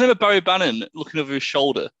remember Barry Bannon looking over his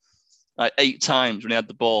shoulder like 8 times when he had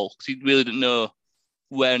the ball because he really didn't know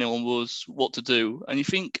where anyone was, what to do. And you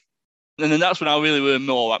think, and then that's when I really were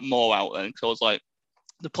more out then, because I was like,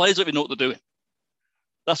 the players don't even know what they're doing.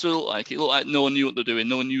 That's what it looked like. It looked like no one knew what they're doing.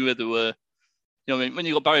 No one knew where they were. You know what I mean? When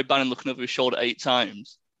you got Barry Bannon looking over his shoulder 8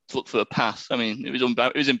 times to look for a pass, I mean, it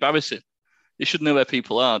was embarrassing. You should know where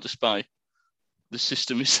people are just by the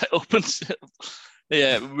system is set up. And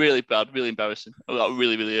yeah, really bad, really embarrassing. That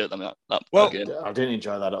really, really hurt them. That game. I didn't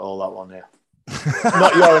enjoy that at all, that one, yeah.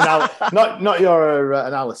 not your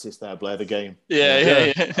analysis there, Blair, the game.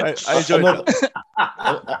 Yeah. I enjoyed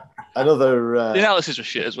that. The analysis was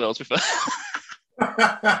shit as well, to be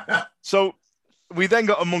fair. So we then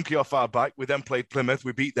got a monkey off our back. We then played Plymouth.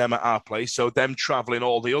 We beat them at our place. So them travelling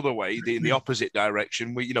all the other way, in the opposite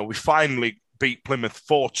direction. We finally beat Plymouth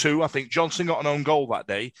 4-2. I think Johnson got an own goal that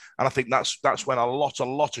day, and I think that's when a lot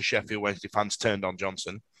of Sheffield Wednesday fans turned on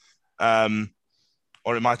Johnson.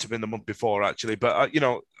 Or it might have been the month before, actually. But,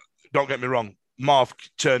 don't get me wrong. Marv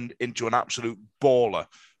turned into an absolute baller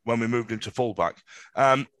when we moved him to fullback.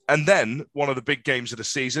 And then one of the big games of the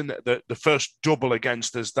season, the first double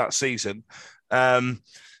against us that season,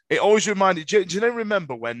 it always reminded, do you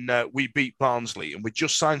remember when we beat Barnsley and we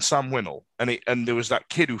just signed Sam Winnell and there was that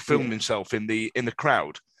kid who filmed himself in the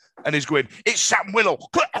crowd and he's going, "It's Sam Winnell."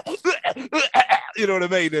 You know what I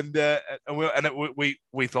mean? And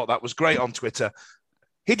we thought that was great on Twitter.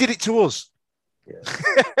 He did it to us. Yeah.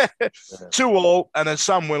 2-2, and then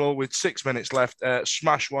Sam Winnell with 6 minutes left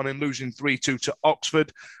smashed one in, losing 3-2 to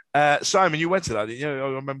Oxford. Simon, you went to that, didn't you? I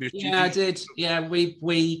remember. I did. Yeah,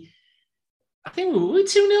 we I think we were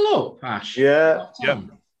 2-0 up, Ash. Yeah.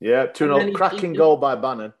 2-0. Cracking goal by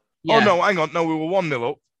Bannon. Yeah. Oh, no, hang on. No, we were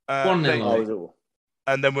 1-0 up. 1-0 up.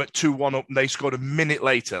 And then we're 2-1 up, and they scored a minute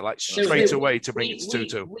later, like straight away to bring it to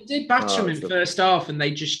 2-2. We did batter them in first half, and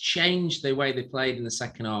they just changed the way they played in the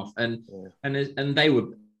second half, and they were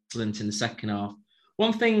excellent in the second half.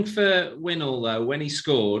 One thing for Winnall, though, when he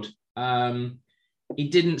scored, he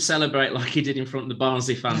didn't celebrate like he did in front of the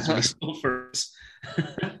Barnsley fans when he scored for us.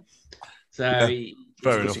 He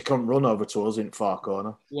couldn't run over to us in far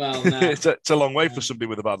corner. Well, no. it's a long way for somebody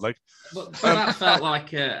with a bad leg. But that felt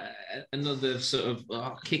like another sort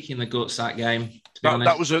of kick in the guts, that game. To be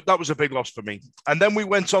honest. That was a big loss for me. And then we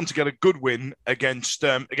went on to get a good win against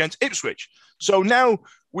Ipswich. So now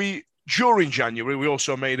during January, we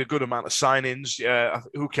also made a good amount of signings.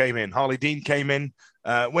 Who came in? Harley Dean came in.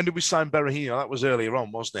 When did we sign Berahino? That was earlier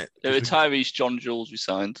on, wasn't it? There were Tyrese John Jules we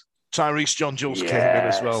signed. Tyrese John Jules came in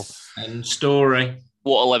as well. And Story.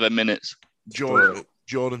 What 11 minutes?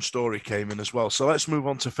 Jordan Story came in as well. So let's move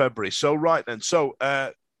on to February. So right then. So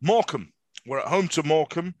Morecambe. We're at home to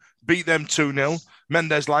Morecambe. Beat them 2-0.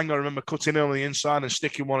 Mendes-Lang, I remember cutting in on the inside and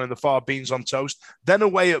sticking one in the far beans on toast. Then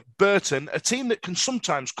away at Burton, a team that can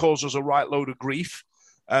sometimes cause us a right load of grief.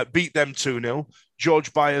 Beat them 2-0.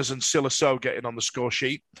 George Byers and Silaso getting on the score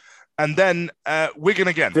sheet. And then Wigan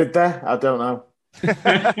again. Did they? I don't know.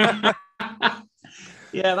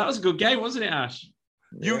 Yeah, that was a good game, wasn't it, Ash?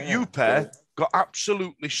 You pair got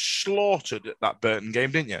absolutely slaughtered at that Burton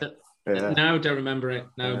game, didn't you? Yeah. No, don't remember it.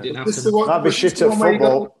 No, didn't happen. That'd be shit at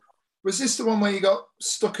football. Was this the one where you got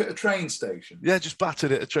stuck at a train station? Yeah, just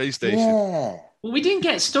battered at a train station. Yeah. Well, we didn't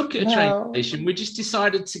get stuck at a train station. We just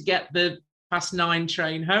decided to get the 9:30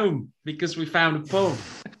 train home because we found a pub.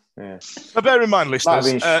 Yeah. Now, bear in mind,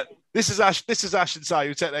 listeners, this is Ash and Si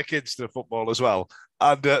who take their kids to football as well.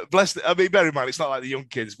 And bear in mind, it's not like the young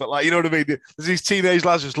kids, but like, you know what I mean? There's these teenage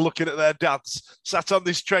lads just looking at their dads sat on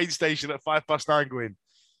this train station at 9:05 going,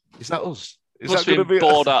 is that us? Must be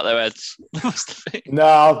bored out their heads. That's the thing.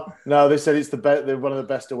 No, they said it's one of the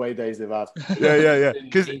best away days they've had. Yeah.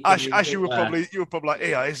 Because Ash, you were probably like, hey,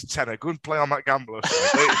 here's a tenner, go and play on that gambler.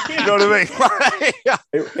 You know what I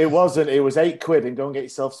mean? It wasn't. It was £8 and go and get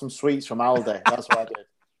yourself some sweets from Aldi. That's what I did.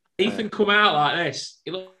 Ethan come out like this.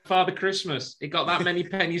 He looked like Father Christmas. He got that many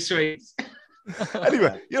penny sweets.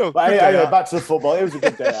 Anyway, back to the football. It was a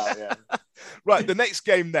good day out. Yeah. Right, the next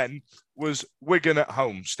game then was Wigan at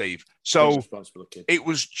home, Steve. So it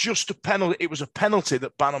was just a penalty. It was a penalty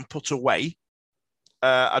that Bannon put away.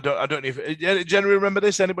 I don't know if generally remember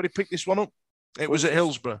this. Anybody pick this one up? It was at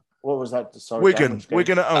Hillsborough. What was that? Sorry,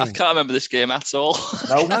 Wigan at home. I can't remember this game at all.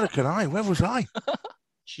 No, neither can I. Where was I?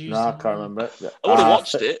 No, I can't remember it. I would have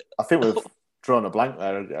watched it. I think we've drawn a blank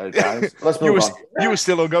there, guys. Let's move on. You were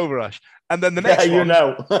still hungover, Ash. And then the next one. you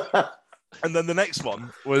know. And then the next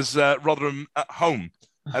one was Rotherham at home.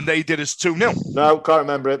 And they did us 2-0. No, can't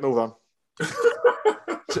remember it. Move on.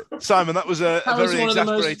 Simon, that was a very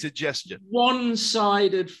exasperated gesture.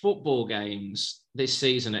 One-sided football games this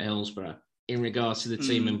season at Hillsborough in regards to the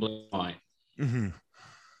team in blue and white. Mm-hmm.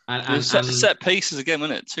 And set pieces again,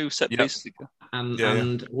 wasn't it? 2 set pieces again.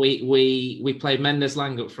 And we played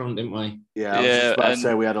Mendes-Lang up front, didn't we? Yeah, I was just about to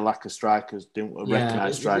say we had a lack of strikers, didn't we?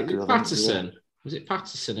 Recognised strikers. Patterson. Was it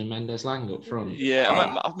Patterson and Mendes-Lang up front?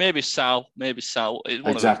 Yeah, maybe Sal.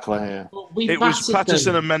 Exactly, yeah. It was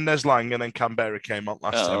Patterson and Mendes-Lang, and then Canberra came on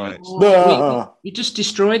last 10 minutes. We just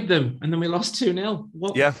destroyed them, and then we lost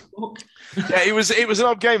 2-0. Yeah, it was an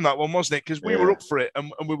odd game, that one, wasn't it? Because we were up for it,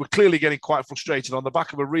 and we were clearly getting quite frustrated on the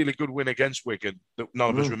back of a really good win against Wigan that none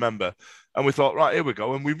of us remember. And we thought, right, here we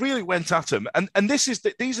go. And we really went at them. And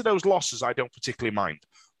these are those losses I don't particularly mind.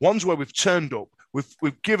 Ones where we've turned up,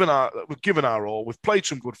 we've given our all, we've played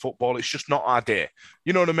some good football. It's just not our day.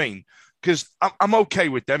 You know what I mean? Because I'm okay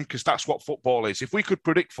with them because that's what football is. If we could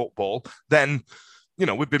predict football, then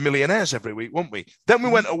we'd be millionaires every week, wouldn't we? Then we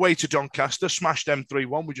went away to Doncaster, smashed them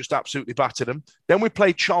 3-1. We just absolutely battered them. Then we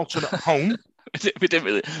played Charlton at home. we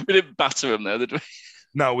didn't batter them though, did we?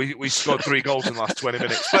 No, we scored 3 goals in the last 20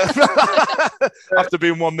 minutes. After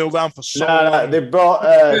being 1-0 down for so long. No, they brought.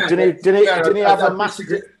 Didn't he have a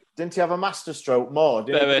master? Didn't he have a master stroke more?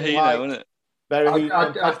 Berahino, wasn't it? Berahino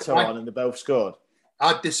and Pato on, and they both scored.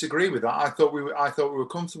 I disagree with that. I thought we were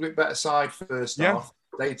comfortably better side first half.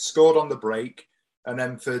 They'd scored on the break, and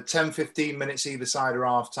then for 10-15 minutes either side or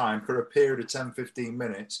half time, for a period of 10-15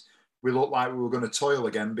 minutes, we looked like we were going to toil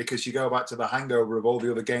again because you go back to the hangover of all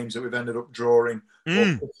the other games that we've ended up drawing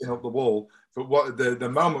or pushing up the wall. But what the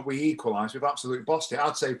moment we equalised, we've absolutely bossed it.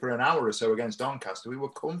 I'd say for an hour or so against Doncaster, we were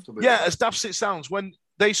comfortable. Yeah, as daft as it sounds, when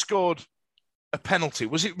they scored a penalty.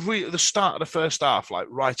 Was it really at the start of the first half, like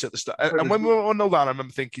right at the start? And when we were on 0 down, I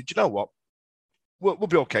remember thinking, do you know what? We'll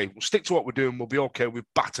be okay. We'll stick to what we're doing. We'll be okay. We've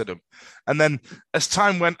battered them. And then as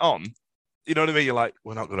time went on, you know what I mean? You're like,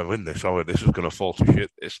 we're not going to win this, are we? This is going to fall to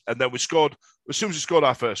shit. And then we scored. As soon as we scored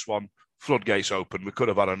our first one, floodgates open. We could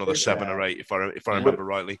have had another 7 or 8 if I remember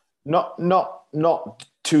rightly. Not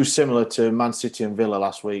too similar to Man City and Villa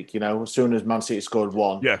last week. You know, as soon as Man City scored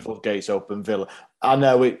one, floodgates open. Villa. I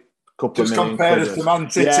know it. Just compared us to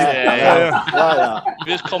Man City. Yeah.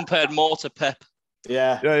 We just compared more to Pep.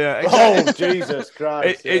 Yeah. Exactly. Oh, Jesus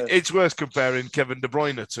Christ. It's worth comparing Kevin De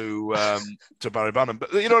Bruyne to Barry Bannon.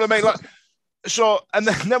 But you know what I mean? Like, so, and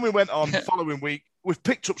then we went on the following week. We've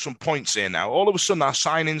picked up some points here now. All of a sudden, our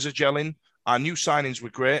signings are gelling. Our new signings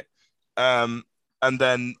were great. And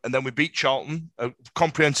then we beat Charlton, a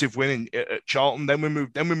comprehensive win at Charlton. Then we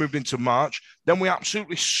moved into March. Then we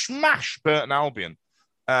absolutely smashed Burton Albion.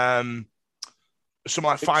 Something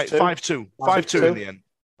like 5-2 in the end.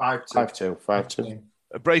 5-2.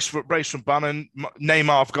 A brace from Bannon.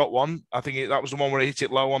 Neymar have got one. I think that was the one where he hit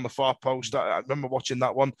it low on the far post. I remember watching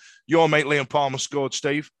that one. Your mate Liam Palmer scored,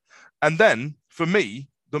 Steve. And then, for me,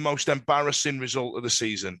 the most embarrassing result of the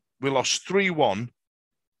season. We lost 3-1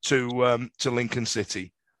 to Lincoln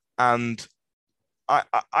City. And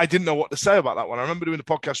I didn't know what to say about that one. I remember doing the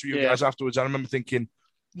podcast with you guys afterwards. And I remember thinking,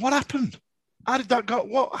 what happened? How did that go?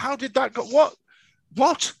 What? How did that go?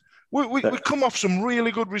 What? We come off some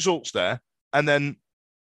really good results there, and then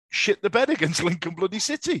shit the bed against Lincoln bloody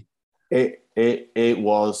City. It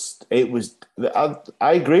was.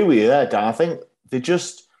 I agree with you there, Dan. I think they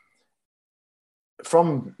just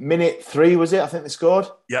from minute 3 was it? I think they scored.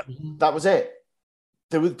 Yep. That was it.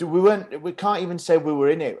 We can't even say we were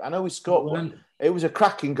in it. I know we scored one. It was a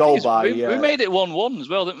cracking goal we made it 1-1 as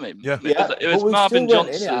well, didn't we? Yeah. It was Marvin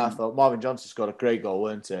Johnson. I thought Marvin Johnson scored a great goal,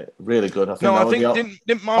 weren't it? Really good. I think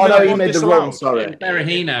didn't Marvin? Oh no, he made the run. Sorry,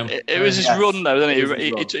 Berahino. It was his run though, didn't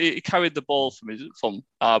he? He carried the ball from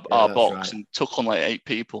our box and took on like 8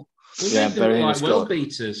 people. We made them look like world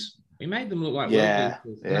beaters. We made them look like world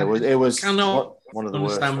beaters. Yeah, it was. Cannot one of the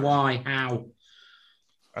understand worst. why, how.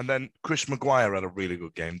 And then Chris Maguire had a really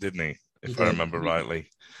good game, didn't he? If I remember rightly.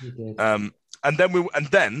 He did.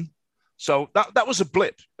 So that was a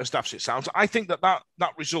blip, as daft as it sounds. I think that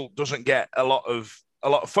result doesn't get a lot of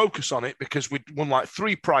focus on it because we won like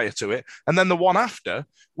 3 prior to it, and then the one after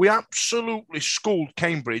we absolutely schooled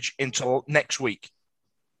Cambridge into next week.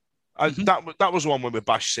 That was the one where we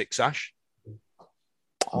bashed 6, Ash.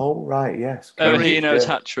 Oh right, yes. Berahino's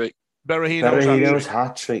hat trick. Berahino's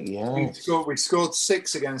hat trick. Yeah. We scored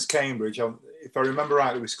 6 against Cambridge. If I remember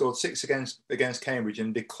rightly, we scored 6 against Cambridge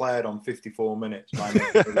and declared on 54 minutes. Yeah,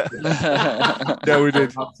 we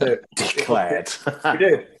did. Declared. We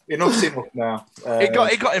did. Enough's enough now.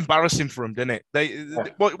 It got embarrassing for them, didn't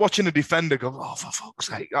it? Watching a defender go, oh for fuck's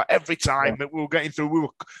sake! Every time we were getting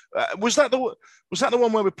through, was that the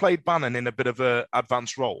one where we played Bannon in a bit of a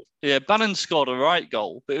advanced role? Yeah, Bannon scored a right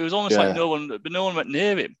goal, but it was almost like no one went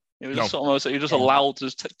near him. It was almost like you're just allowed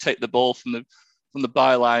to take the ball from the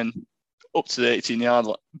byline up to the 18-yard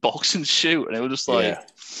box and shoot, and it was just like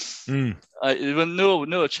there were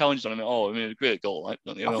no challenge on him at all. I mean, a great goal, like,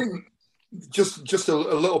 don't you know? I think just a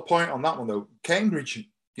little point on that one though. Cambridge,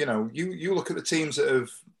 you know, you look at the teams that have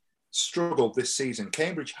struggled this season.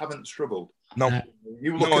 Cambridge haven't struggled. No,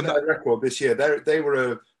 you look at their record this year. They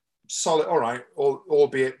were a solid, all right,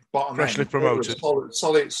 albeit bottom freshly end, promoted,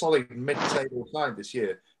 solid mid-table side this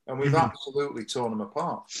year. And we've absolutely torn them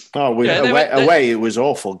apart. Oh, away, it was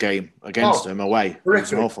awful game against them. Away,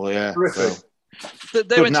 horrific. It was awful. Yeah, horrific.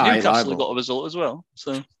 They went to Newcastle and got a result as well.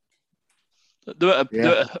 So they weren't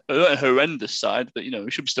a horrendous side, but you know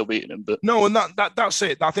we should be still beating them. But no, and that's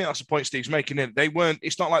it. I think that's the point Steve's making. They weren't.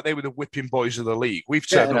 It's not like they were the whipping boys of the league. We've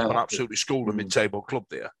turned up and absolutely schooled a mid-table club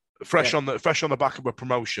there, fresh on the back of a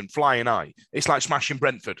promotion, flying high. It's like smashing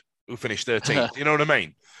Brentford, who finished 13th. You know what I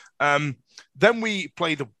mean? Then we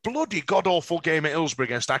played a bloody god-awful game at Hillsborough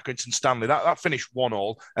against Accrington Stanley. That finished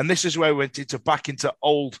 1-1. And this is where we went back into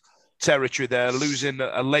old territory there, losing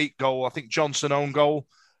a late goal. I think Johnson own goal,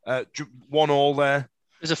 1-1 there.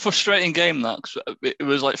 It was a frustrating game, that. Cause it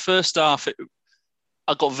was like first half,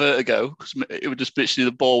 I got vertigo because it was just literally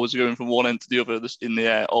the ball was going from one end to the other in the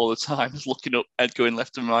air all the time, just looking up, head going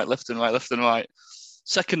left and right, left and right, left and right.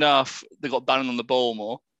 Second half, they got Bannon on the ball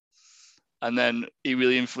more. And then he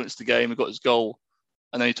really influenced the game. He got his goal,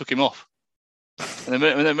 and then he took him off. And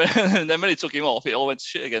then when he took him off, it all went to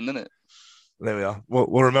shit again, didn't it? There we are.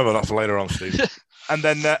 We'll remember that for later on, Steve. and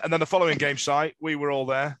then the following game site, we were all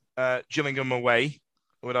there. Gillingham away.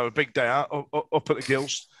 We'd have a big day out up at the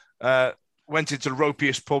Gills. went into the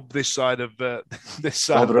ropiest pub this side of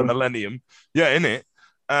the millennium. Yeah, innit?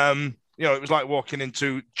 It was like walking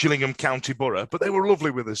into Gillingham County Borough, but they were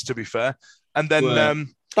lovely with us, to be fair. And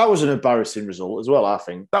then that was an embarrassing result as well, I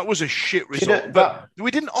think. That was a shit result. But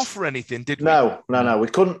we didn't offer anything, did we? No, we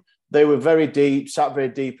couldn't. They were very deep, sat very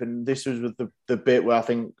deep, and this was with the bit where I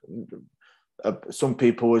think some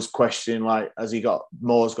people was questioning, like,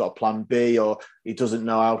 Moore's got a plan B, or he doesn't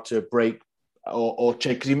know how to break or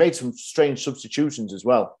check, because he made some strange substitutions as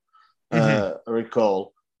well. I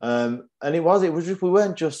recall, and it was just, we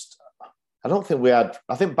weren't just. I don't think we had.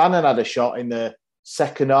 I think Bannon had a shot in the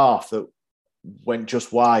second half that went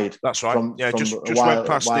just wide. That's right. Just went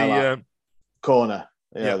past the corner.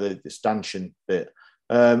 The stanchion bit.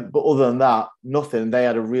 But other than that, nothing. They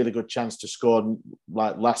had a really good chance to score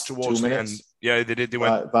like last towards 2 minutes. The end. Yeah, they did. They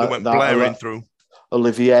went blaring through.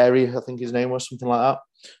 Olivieri, I think his name was, something like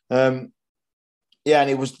that. And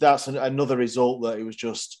that's another result that it was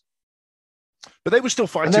just. But they were still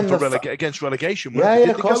fighting against relegation. Did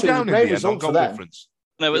they go down in the end on goal difference?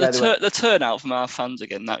 No, but the turnout from our fans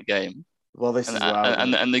again that game. Well,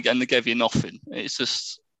 and they gave you nothing. It's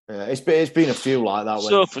just. Yeah, it's been a few like that.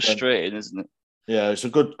 So frustrating, isn't it? Yeah, it's a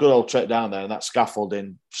good old trek down there, and that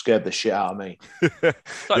scaffolding scared the shit out of me. That's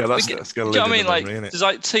do you know what I mean? Like, there's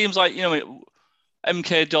like teams like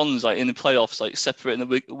MK Dons like in the playoffs, like separating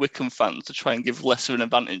the Wycombe fans to try and give lesser an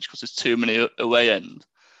advantage because there's too many away end.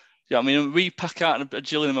 You know what I mean? We pack out a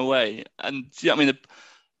Gillingham away, and you know what I mean?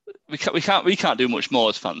 We can't do much more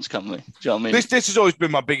as fans, can we? Do you know what I mean? This has always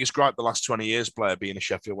been my biggest gripe the last 20 years, Blair, being a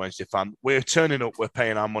Sheffield Wednesday fan. We're turning up, we're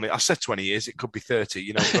paying our money. I said 20 years, it could be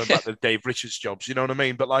 30, going back to the Dave Richards jobs, you know what I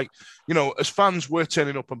mean? But as fans, we're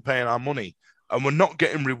turning up and paying our money, and we're not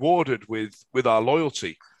getting rewarded with our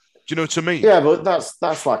loyalty. Do you know what I mean? Yeah, but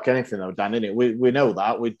that's like anything though, Dan, isn't it? We know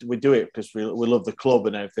that. We do it because we love the club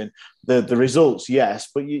and everything. The results, yes,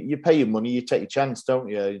 but you pay your money, you take your chance, don't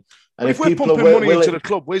you? And if we're pumping money into the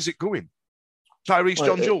club, where's it going? Tyrese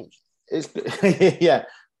John-Jules? Yeah.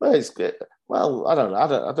 Well, it's good. Well, I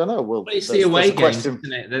don't know. Well, it's the away games,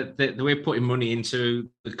 isn't it? That we're putting money into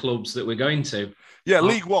the clubs that we're going to. Yeah,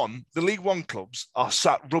 League One. The League One clubs are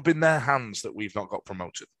sat rubbing their hands that we've not got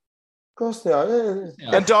promoted. Of course they are.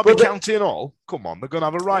 Yeah. And Derby County and all. Come on, they're going to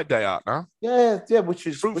have a right day out now. Yeah, which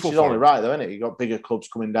is only right though, isn't it? You've got bigger clubs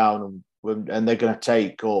coming down and they're going to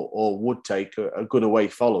take or would take a good away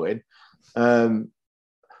following.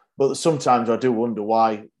 But sometimes I do wonder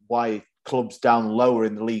why clubs down lower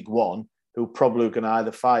in the League One, who probably are going to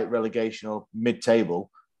either fight relegation or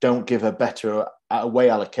mid-table, don't give a better away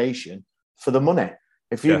allocation for the money.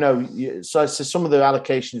 If so some of the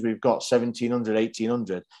allocations we've got, 1,700,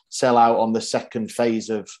 1,800, sell out on the second phase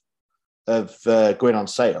of going on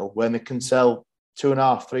sale, when they can sell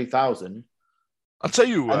 2,500, 3,000. I'll tell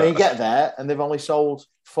you, and they get there and they've only sold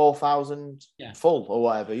 4,000 full or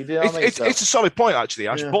whatever. You know what I mean? It's a solid point, actually,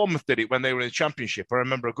 Ash. Yeah. Bournemouth did it when they were in the Championship. I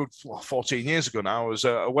remember a good 14 years ago now. I was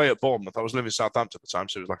away at Bournemouth. I was living in Southampton at the time,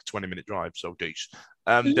 so it was like a 20-minute drive, so decent.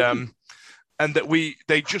 And that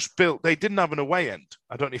they didn't have an away end.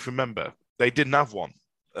 I don't know if you remember. They didn't have one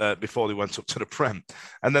before they went up to the Prem.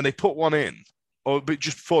 And then they put one in. But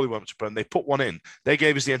just before they went to Prem, they put one in. They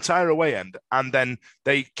gave us the entire away end, and then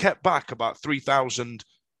they kept back about 3,000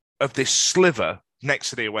 of this sliver next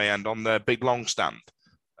to the away end on the big long stand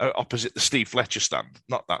opposite the Steve Fletcher stand,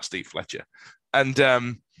 not that Steve Fletcher, and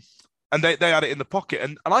they had it in the pocket,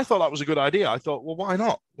 and I thought that was a good idea. I thought, well, why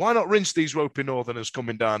not? Why not rinse these ropey Northerners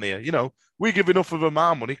coming down here? We give enough of them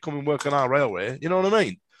our money, come and work on our railway. You know what I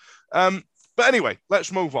mean? But anyway,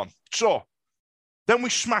 let's move on. So then we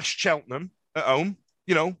smashed Cheltenham at home,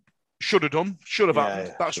 should have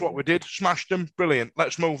happened. That's what we did. Smashed them. Brilliant.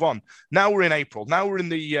 Let's move on. Now we're in April. Now we're in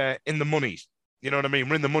the monies. You know what I mean?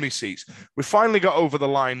 We're in the money seats. We finally got over the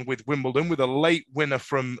line with Wimbledon with a late winner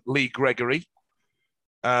from Lee Gregory.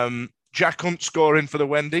 Jack Hunt scoring for the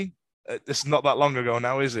Wendy. This is not that long ago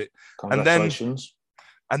now, is it? Congratulations.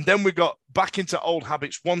 And then we got back into old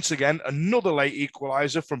habits once again. Another late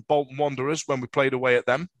equaliser from Bolton Wanderers when we played away at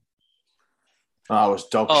them. That was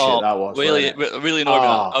dog shit, that was. Really annoying.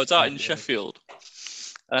 I was out in Sheffield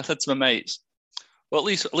and I said to my mates, well, at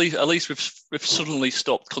least we've suddenly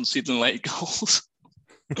stopped conceding late goals.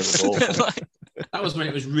 That was when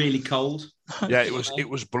it was really cold. Yeah, it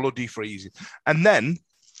was bloody freezing. And then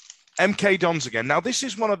MK Dons again. Now, this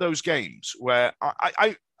is one of those games where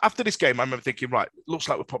I after this game, I remember thinking, right, looks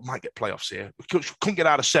like we might get playoffs here. We couldn't get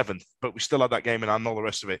out of 7th, but we still had that game and all the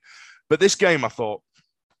rest of it. But this game, I thought,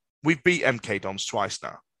 we've beat MK Dons twice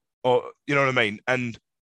now. Or, you know what I mean? And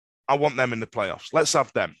I want them in the playoffs. Let's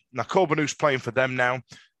have them. Now, Corbenu's playing for them now.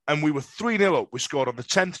 and we were 3-0 up. We scored on the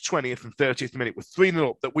 10th, 20th, and 30th minute. We're 3-0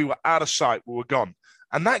 up, that we were out of sight. We were gone.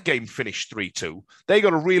 And that game finished 3-2. They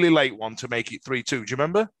got a really late one to make it 3-2. Do you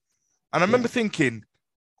remember? And I remember thinking,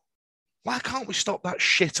 why can't we stop that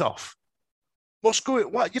shit off? What's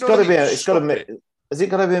going? What, you know, it's got to be. Is it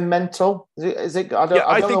going to be mental? Is it? I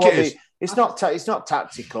don't think know it is. It's not. It's not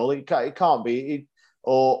tactical. It can't be.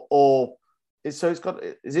 So it's got.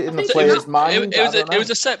 Is it in the player's mind? It was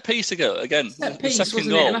a set piece again. Set piece, wasn't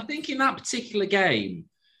it? And I think in that particular game,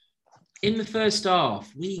 in the first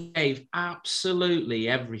half, we gave absolutely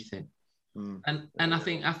everything. And I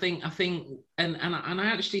think and I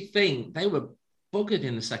actually think they were buggered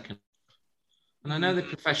in the second. And I know they're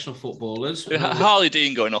professional footballers. Harley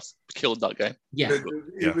Dean going off killed that game. Yeah,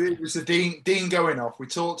 it was the Dean going off. We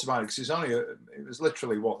talked about it because it was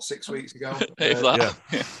literally 6 weeks ago.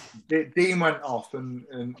 Dean went off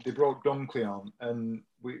and they brought Dunkley on, and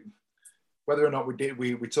whether or not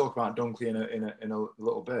we talk about Dunkley in a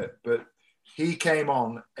little bit, but he came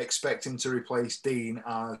on expecting to replace Dean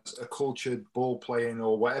as a cultured ball playing,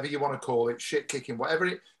 or whatever you want to call it, shit kicking,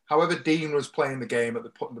 however Dean was playing the game.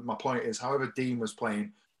 My point is, however Dean was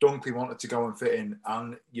playing, Dunkley wanted to go and fit in.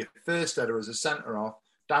 And your first header as a centre off,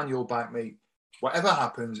 Daniel back me. Whatever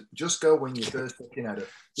happens, just go win your first fucking header.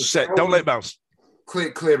 Don't let it bounce.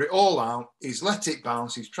 Clear it all out. He's let it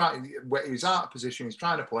bounce. He's out of position. He's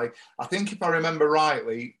trying to play. I think if I remember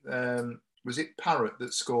rightly, was it Parrott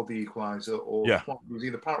that scored the equaliser, or it was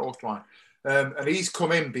either Parrott or Twine? And he's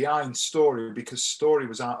come in behind Story because Story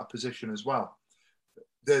was out of position as well.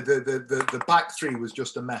 The back three was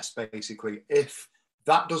just a mess, basically. If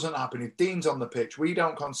that doesn't happen, if Dean's on the pitch, we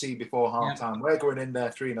don't concede before half-time. We're going in there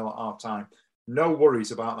 3-0 at half-time. No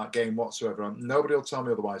worries about that game whatsoever. Nobody will tell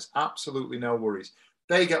me otherwise. Absolutely no worries.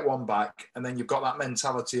 They get one back, and then you've got that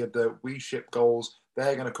mentality of we ship goals.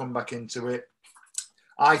 They're going to come back into it.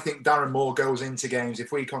 I think Darren Moore goes into games.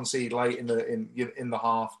 If we concede late in the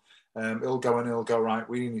half, he'll go and he'll go, right,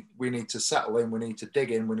 we need to settle in, we need to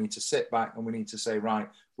dig in, we need to sit back, and we need to say, right,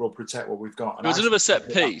 we'll protect what we've got. And it was another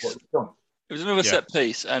set piece. It was another set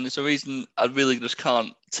piece, and it's a reason I really just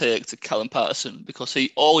can't take to Callum Patterson, because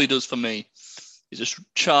all he does for me is just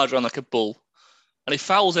charge around like a bull, and he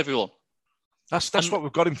fouls everyone. That's what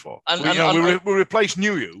we've got him for. We replaced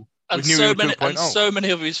Nuyu. And so many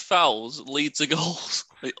of his fouls lead to goals.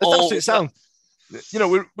 It sounds. You know,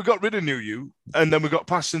 we got rid of Nuyu, and then we got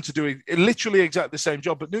Patterson to do literally exactly the same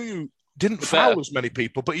job. But Nuyu didn't foul as many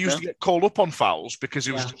people, but he used to get called up on fouls because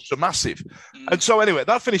he was so massive. And so anyway,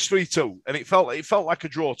 that finished 3-2, and it felt like a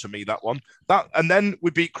draw to me, that one. And then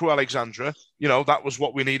we beat Crewe Alexandra. You know, that was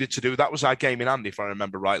what we needed to do. That was our game in hand, if I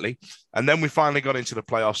remember rightly. And then we finally got into the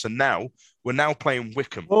playoffs, and now we're now playing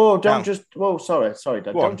Wycombe. Oh, sorry,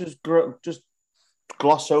 Dad. Don't just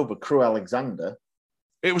gloss over Crewe Alexandra.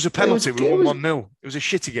 It was a penalty. We won 1-0. It was a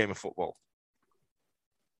shitty game of football.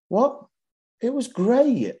 What? It was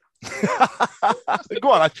great.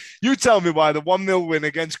 Go on, you tell me why the 1-0 win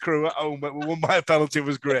against Crewe at home that we won by a penalty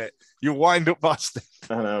was great. You wind-up bastard.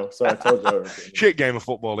 I know. Sorry, I told you. Shit game of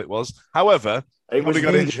football it was. However, it was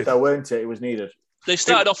got injured, though, weren't it? It was needed. They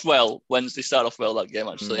started off well. Wednesday started off well, that game,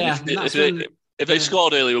 actually. Yeah, if they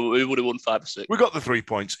scored earlier, we would have won 5-6. We got the 3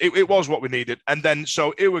 points. It was what we needed. And then,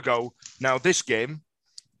 so here we go. Now, this game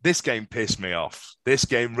pissed me off. This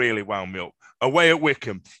game really wound me up. Away at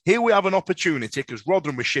Wycombe. Here we have an opportunity, because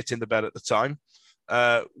Rotherham was shit in the bed at the time.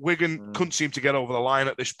 Wigan couldn't seem to get over the line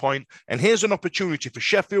at this point. And here's an opportunity for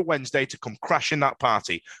Sheffield Wednesday to come crashing that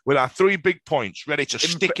party with our 3 big points ready to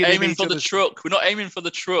stick it in aiming for the truck. We're not aiming for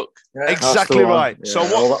the truck. Yeah, exactly right. Yeah. So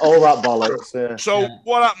what? All that bollocks. Yeah. So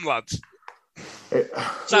what happened, lads?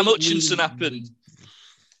 Sam Hutchinson happened.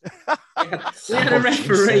 We had a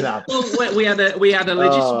referee. Well, we had a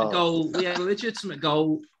legitimate goal. We had a legitimate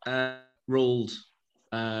goal ruled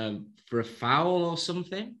for a foul or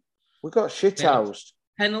something. We got shithoused.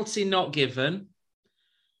 Penalty not given.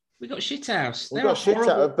 We got shithoused. We got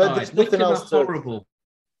shithoused, but there's nothing else to. Horrible.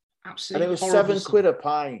 Absolutely. And it was £7 a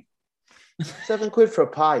pie. £7 for a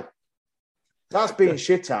pie. That's being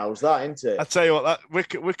shithoused, that, isn't it? I tell you what,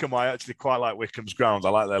 that Wycombe, I actually quite like Wycombe's ground. I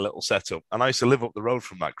like their little setup. And I used to live up the road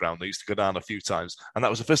from that ground. I used to go down a few times. And that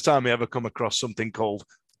was the first time I ever come across something called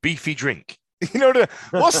beefy drink. You know,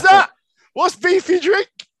 what's that? What's beefy drink?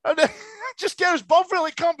 And just get us Bovril.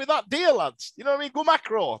 It can't be that dear, lads. You know what I mean? Go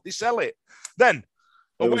macro. They sell it. Then,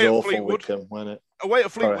 away at Fleetwood. Wycombe, wasn't it? Away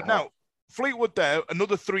at Fleetwood now. Fleetwood there,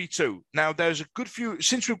 another 3-2. Now, there's a good few,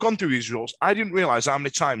 since we've gone through these results, I didn't realise how many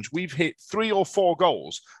times we've hit 3 or 4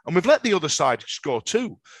 goals and we've let the other side score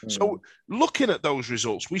 2. So looking at those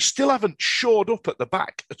results, we still haven't shored up at the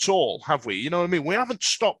back at all, have we? You know what I mean? We haven't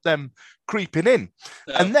stopped them creeping in.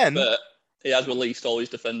 And then... But he has released all his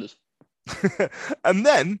defenders. And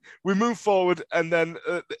then we move forward, and then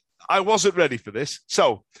I wasn't ready for this.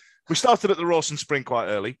 So we started at the Rawson Spring quite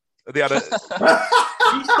early. They had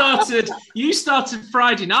You started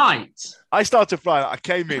Friday night. I started Friday. I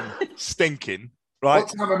came in stinking. Right.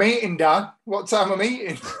 What time of meeting, Dad? What time of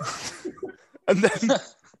meeting? and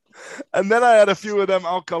then I had a few of them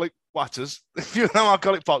alcoholic watters, a few of them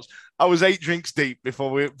alcoholic pops. I was 8 drinks deep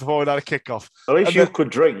before we had a kick-off. At least you could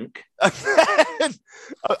drink.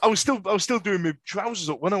 I was still doing my trousers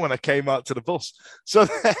up when I came out to the bus. So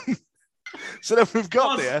then we've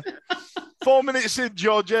got there. 4 minutes in,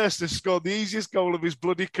 George Hurst has scored the easiest goal of his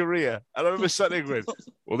bloody career. And I remember sitting with,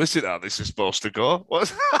 well, this is how this is supposed to go.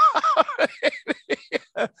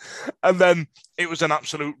 And then it was an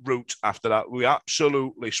absolute rout after that. We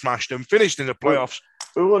absolutely smashed them, finished in the playoffs.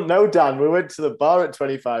 We wouldn't know, Dan. We went to the bar at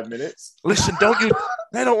 25 minutes. Listen,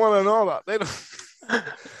 they don't want to know that. They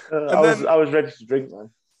don't. I was ready to drink, man.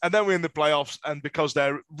 And then we're in the playoffs, and because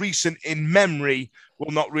they're recent in memory,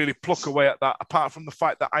 we'll not really pluck away at that, apart from the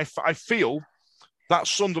fact that I feel that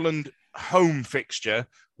Sunderland home fixture,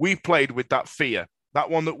 we played with that fear. That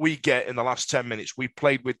one that we get in the last 10 minutes, we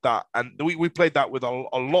played with that. And we played that with a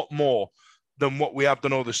lot more than what we have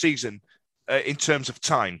done all the season in terms of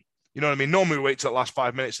time. You know what I mean? Normally we wait till the last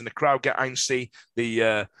 5 minutes and the crowd get antsy.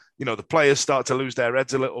 The players start to lose their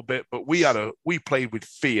heads a little bit. But we played with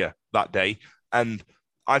fear that day. And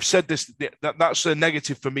I've said this, that's a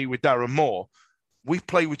negative for me with Darren Moore. We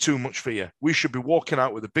play with too much fear. We should be walking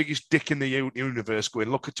out with the biggest dick in the universe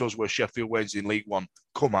going, look at us, we're Sheffield Wednesday in League One.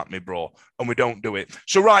 Come at me, bro. And we don't do it.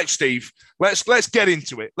 So, right, Steve, let's get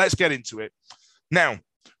into it. Let's get into it. Now,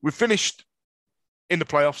 we finished in the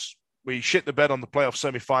playoffs. We shit the bed on the playoff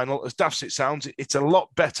semi-final. As daft as it sounds, it's a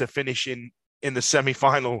lot better finishing in the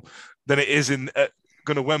semi-final than it is in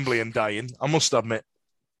going to Wembley and dying, I must admit.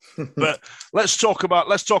 But let's talk about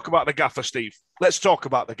the gaffer, Steve. Let's talk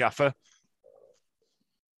about the gaffer.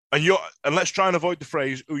 And let's try and avoid the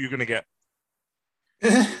phrase, who you're going to get.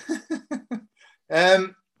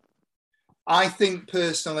 I think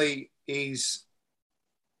personally it's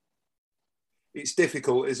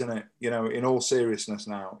difficult, isn't it? You know, in all seriousness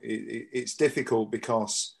now, it's difficult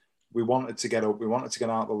because we wanted to get up, we wanted to get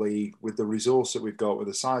out of the league with the resource that we've got, with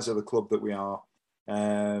the size of the club that we are.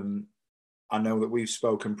 I know that we've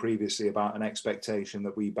spoken previously about an expectation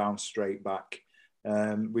that we bounce straight back.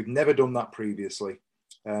 We've never done that previously.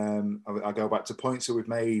 I go back to points that we've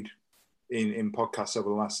made in podcasts over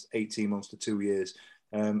the last 18 months to 2 years.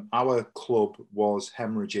 Our club was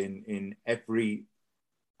hemorrhaging in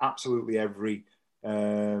absolutely every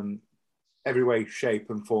way, shape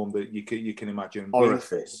and form that you can imagine.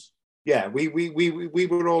 Orifice. We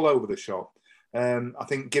were all over the shop. I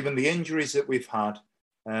think given the injuries that we've had,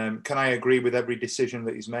 can I agree with every decision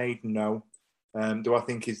that he's made? No. Do I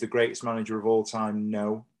think he's the greatest manager of all time?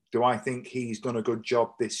 No. Do I think he's done a good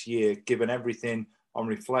job this year, given everything on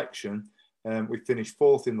reflection? We finished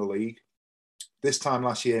 4th in the league. This time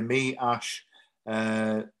last year, me, Ash,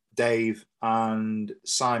 Dave and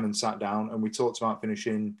Simon sat down and we talked about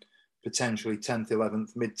finishing potentially 10th,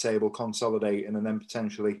 11th, mid-table, consolidating, and then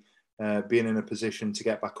potentially being in a position to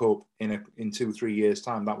get back up in 2-3 years'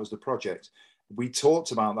 time. That was the project. We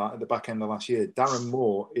talked about that at the back end of last year. Darren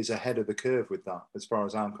Moore is ahead of the curve with that, as far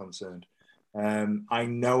as I'm concerned. I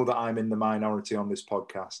know that I'm in the minority on this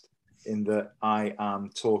podcast in that I am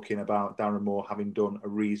talking about Darren Moore having done a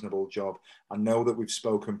reasonable job. I know that we've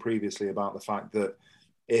spoken previously about the fact that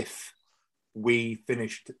if we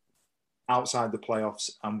finished outside the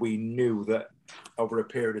playoffs and we knew that over a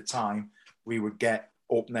period of time we would get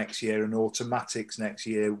up next year and automatics next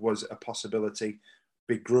year was a possibility,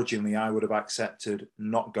 begrudgingly I would have accepted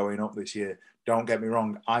not going up this year. Don't get me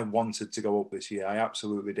wrong, I wanted to go up this year. I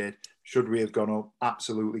absolutely did. Should we have gone up?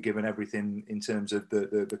 Absolutely, given everything in terms of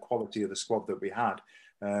the quality of the squad that we had.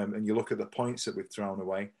 And you look at the points that we've thrown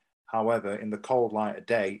away. However, in the cold light of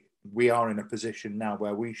day, we are in a position now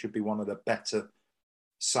where we should be one of the better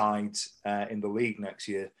sides in the league next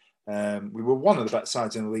year. We were one of the better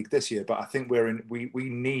sides in the league this year, but I think we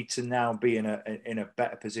need to now be in a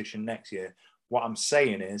better position next year. What I'm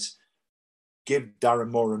saying is, give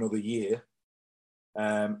Darren Moore another year.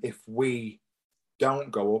 If we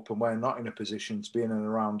don't go up and we're not in a position to be in and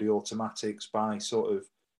around the automatics by sort of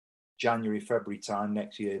January, February time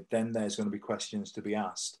next year, then there's going to be questions to be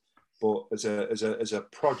asked. But as a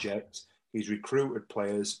project, He's recruited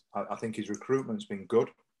players. I think his recruitment's been good.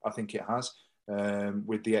 I think it has,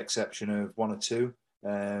 with the exception of one or two.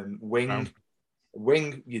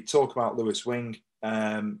 Wing, you talk about Lewis Wing.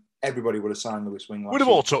 Everybody would have signed Lewis Wing. Would have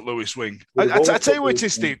all took Lewis Wing. I tell you what it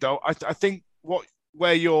is, Steve, though. I think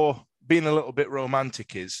where you're being a little bit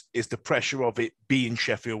romantic is the pressure of it being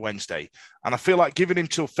Sheffield Wednesday. And I feel like giving him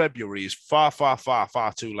till February is far, far, far,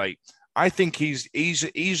 far too late. I think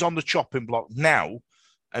he's on the chopping block now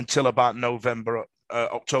until about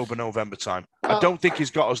October, November time. I don't think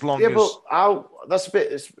he's got as long as... but that's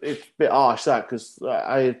it's a bit harsh, that, because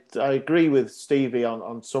I agree with Stevie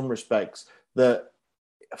on some respects that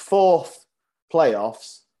fourth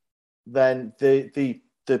playoffs, then the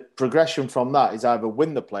progression from that is either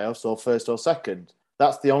win the playoffs or first or second.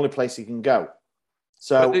 That's the only place he can go.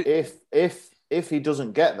 So if he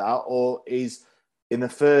doesn't get that, or is in the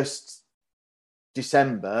first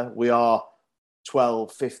December, we are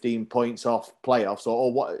 12, 15 points off playoffs,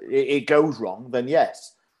 or what it goes wrong, then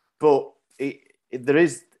yes. But there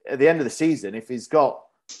is, at the end of the season, if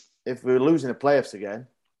we're losing the playoffs again,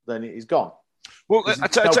 then he's gone. Well, I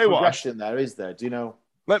tell you what, progression there is there. Do you know?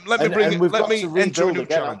 Let me enter a new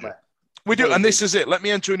challenger. We do, and this is it. Let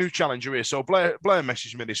me enter a new challenger here. So Blair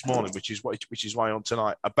messaged me this morning, which is why I'm on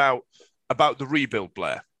tonight, about the rebuild,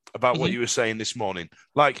 Blair, about what you were saying this morning.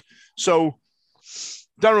 Like, so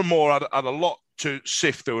Darren Moore had a lot to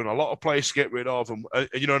sift through and a lot of players to get rid of, and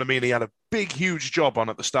you know what I mean. He had a big, huge job on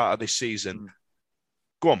at the start of this season.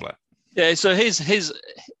 Go on, Blair. Yeah, so his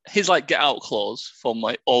like get out clause from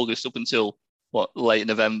like August up until late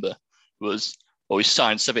November was, he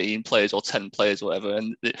signed 17 players or 10 players or whatever,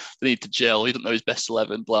 and they need to gel. He doesn't know his best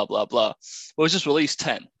 11, blah blah blah. Well, he's just released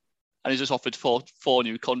 10, and he's just offered four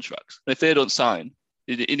new contracts. And if they don't sign,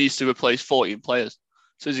 he needs to replace 14 players.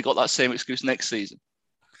 So has he got that same excuse next season?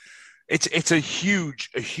 It's a huge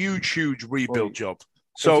rebuild job.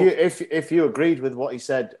 So if you agreed with what he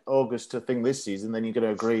said August to thing this season, then you're going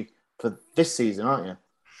to agree for this season, aren't you?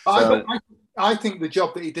 So, I think the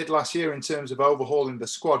job that he did last year in terms of overhauling the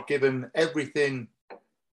squad, given everything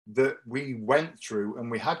that we went through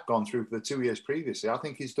and we had gone through for the 2 years previously, I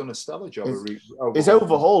think he's done a stellar job. He's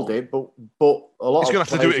overhauled it, but a lot he's going to have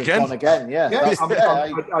to do it again.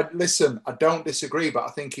 Listen, I don't disagree, but I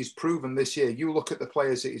think he's proven this year. You look at the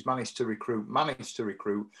players that he's managed to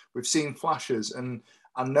recruit. We've seen flashes, and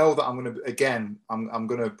I know that I'm going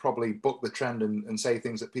to probably buck the trend and say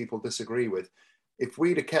things that people disagree with. If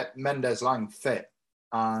we'd have kept Mendes-Lang fit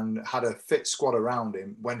and had a fit squad around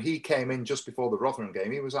him, when he came in just before the Rotherham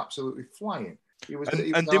game, he was absolutely flying. We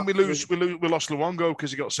lost Luongo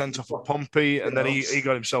because he got sent off at Pompey, and then he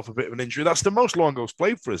got himself a bit of an injury. That's the most Luongo's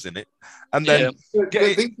played for us, isn't it? And then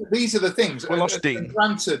these are the things. We lost Dean.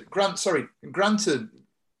 Granted,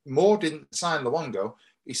 Moore didn't sign Luongo.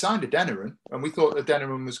 He signed Adeniran, and we thought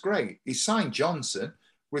Adeniran was great. He signed Johnson.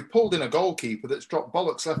 We've pulled in a goalkeeper that's dropped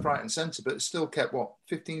bollocks left, right and centre, but still kept,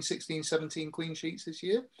 15, 16, 17 clean sheets this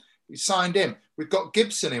year? We signed him. We've got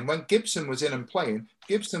Gibson in. When Gibson was in and playing,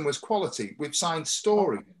 Gibson was quality. We've signed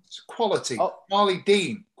Story, quality. Marley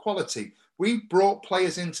Dean, quality. We brought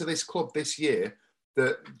players into this club this year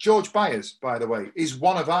that George Byers, by the way, is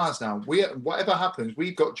one of ours now. Whatever happens,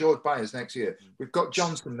 we've got George Byers next year. We've got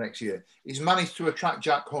Johnson next year. He's managed to attract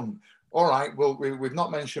Jack Hunt. All right, well, we've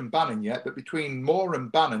not mentioned Bannon yet, but between Moore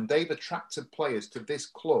and Bannon, they've attracted players to this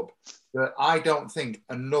club that I don't think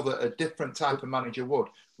a different type of manager would.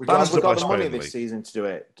 We've got the money this season to do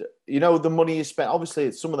it. You know, the money you spent,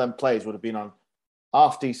 obviously some of them players would have been on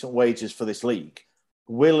half-decent wages for this league.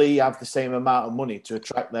 Will he have the same amount of money to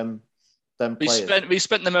attract them players? We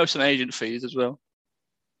spent the most on agent fees as well.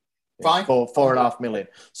 Yeah, $4.5 million.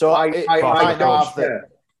 So it might not have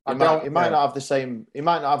He might not have the same. He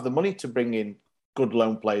might not have the money to bring in good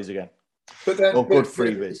loan players again, or good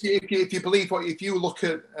freebies. If you believe if you look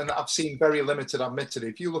at, and I've seen very limited, admittedly.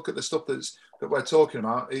 If you look at the stuff that we're talking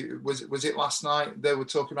about, was it last night they were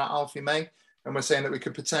talking about Alfie May, and we're saying that we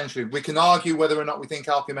can argue whether or not we think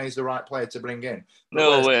Alfie May is the right player to bring in.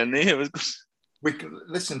 No way, near.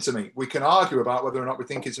 Listen to me. We can argue about whether or not we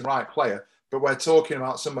think he's the right player, but we're talking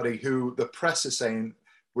about somebody who the press is saying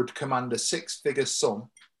would command a six-figure sum.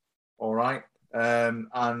 All right.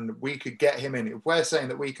 And we could get him in. If we're saying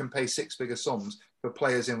that we can pay six-figure sums for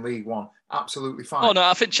players in League One, absolutely fine. Oh no,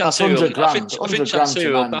 I think Chansiri will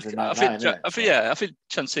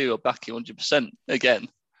back you 100% again.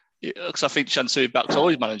 Because I think Chansiri backs all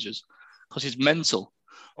his managers because he's mental.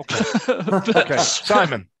 Okay. Okay.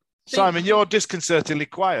 Simon, you're disconcertingly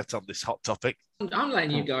quiet on this hot topic. I'm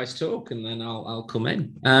letting you guys talk, and then I'll come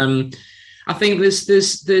in. I think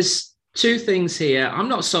there's two things here. I'm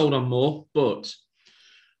not sold on Moore, but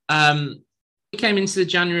We came into the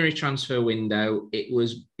January transfer window. It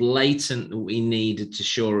was blatant that we needed to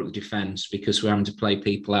shore up the defence because we're having to play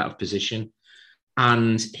people out of position.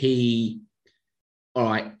 And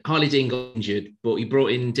Harley Dean got injured, but he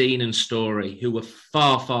brought in Dean and Story, who were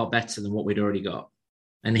far, far better than what we'd already got.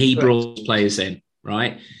 And he brought players in,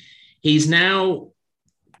 right? He's now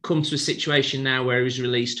come to a situation now where he's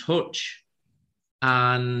released Hutch.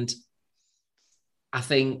 And I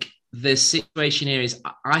think the situation here is,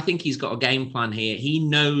 I think he's got a game plan here. He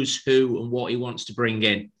knows who and what he wants to bring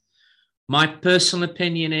in. My personal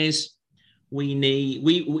opinion is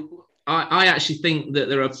I actually think that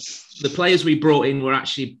the players we brought in were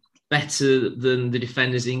actually better than the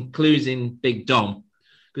defenders, including Big Dom.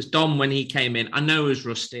 Because Dom, when he came in, I know it was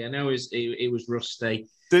rusty. I know it was rusty.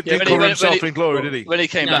 Didn't cover himself in glory, did he? When he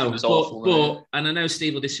came back, it was awful. And I know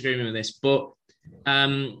Steve will disagree with me with this, but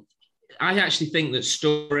I actually think that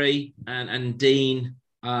Story and Dean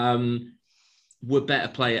are better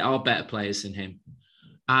players than him.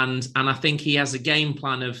 And I think he has a game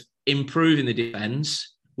plan of improving the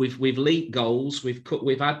defence. We've leaked goals,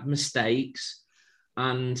 we've had mistakes,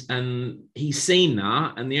 and he's seen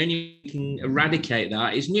that, and the only way he can eradicate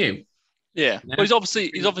that is new. Yeah, well, he's obviously,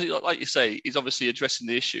 like you say, he's obviously addressing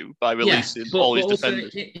the issue by releasing all his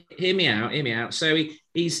defenders. Hear me out. So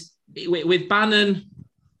he's with Bannon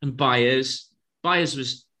and Byers. Byers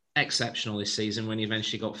was exceptional this season when he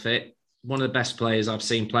eventually got fit. One of the best players I've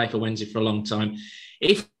seen play for Wednesday for a long time.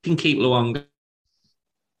 If he can keep Luongo,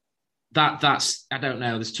 that's I don't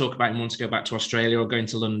know. There's talk about him wanting to go back to Australia or going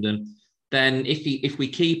to London. Then if we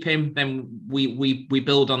keep him, then we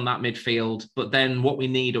build on that midfield. But then what we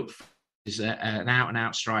need up is an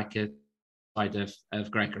out-and-out striker side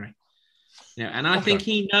of Gregory. And I think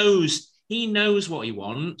he knows what he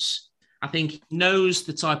wants. I think he knows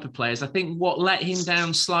the type of players. I think what let him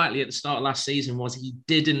down slightly at the start of last season was he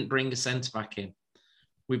didn't bring a centre-back in.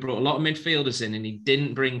 We brought a lot of midfielders in and he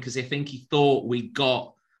didn't bring, because I think he thought we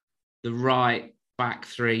got the right back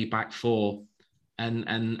three, back four.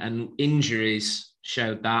 And injuries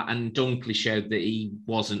showed that, and Dunkley showed that he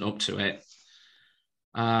wasn't up to it,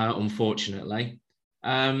 unfortunately.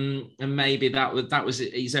 And maybe that was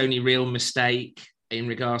his only real mistake in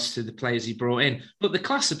regards to the players he brought in. But the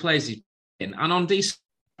class of players he brought in, and on decent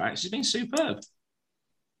tracks, has been superb,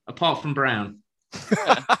 apart from Brown.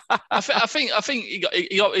 Yeah. I think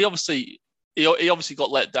he obviously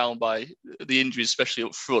got let down by the injuries, especially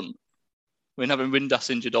up front. I mean, having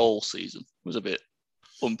Windass injured all season was a bit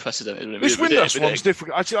unprecedented. This Windass one's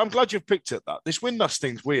difficult. Actually, I'm glad you've picked it. That this Windass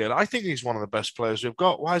thing's weird. I think he's one of the best players we've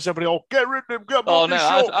got. Why is everybody all get rid of him?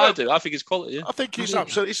 I do. I think he's quality. Yeah. I think he's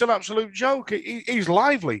It's an absolute joke. He's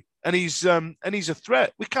lively and he's a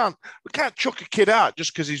threat. We can't chuck a kid out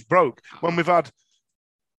just because he's broke when we've had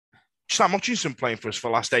Sam Hutchinson playing for us for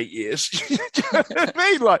the last 8 years. Do you know what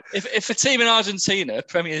I mean? Like, if a team in Argentina,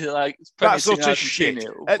 Premier that's such a shit.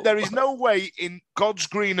 There is no way in God's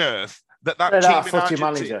green earth that team in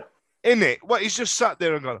Argentina, in it. Well, he's just sat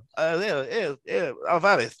there and gone,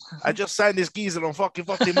 Alvarez, I just signed this geezer on fucking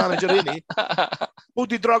manager, innit? Who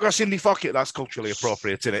did drag us in the fucking? That's culturally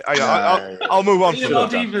appropriate, innit? I'll move on from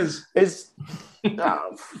that.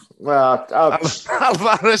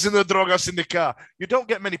 Alvarez and the Drogas in the car. You don't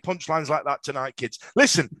get many punchlines like that tonight, kids.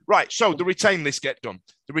 Listen, right, so the retain list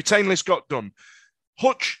got done.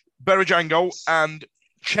 Hutch, Berrajango and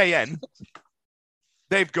Cheyenne,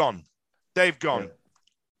 they've gone. Yeah.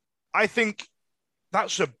 I think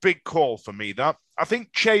that's a big call for me, that. I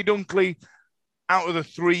think Che Dunkley, out of the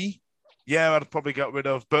three, I'd probably get rid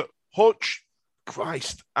of. But Hutch,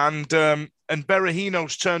 Christ, and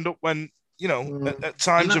Berahino's turned up when, at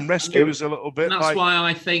times and rescued us a little bit. And that's why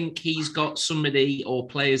I think he's got somebody or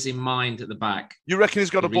players in mind at the back. You reckon he's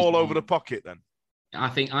got a ball over the pocket then? I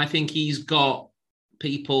think he's got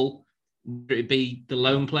people. It'd be the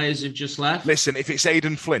lone players who've just left. Listen, if it's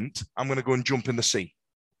Aidan Flint, I'm going to go and jump in the sea.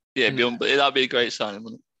 Yeah, that'd be a great signing,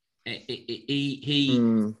 wouldn't it? He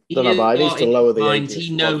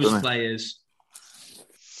knows players.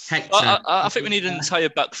 Hector. I think we need an entire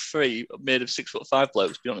back three made of 6'5"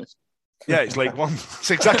 blokes, to be honest. Yeah, it's League One.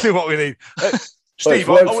 It's exactly what we need. Steve,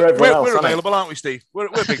 we're available, aren't we, Steve? We're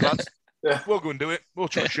big lads. Yeah. We'll go and do it. We'll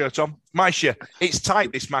chuck a shirt on. My shirt. It's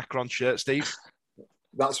tight, this Macron shirt, Steve.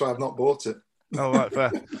 That's why I've not bought it. Oh, right, fair.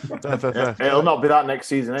 Fair. It'll not be that next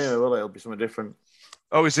season anyway, will it? It'll be something different.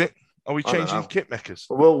 Oh, is it? Are we changing kit makers?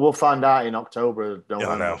 We'll find out in October.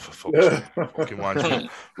 I know, for fuck's sake. Fucking wine.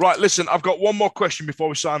 Right, listen, I've got one more question before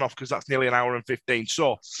we sign off because that's nearly an hour and 15.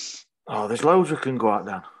 So, there's loads we can go out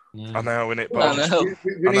down. Yeah. I know,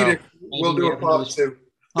 innit? We'll do a part two.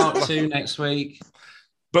 Part two next week.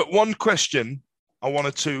 But one question I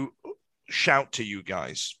wanted to shout to you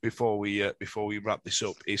guys before we wrap this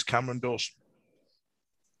up is Cameron Dawson.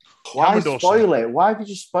 Why spoil it? Why did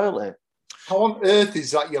you spoil it? How on earth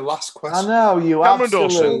is that your last question? I know you. Cameron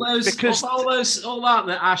Dawson. All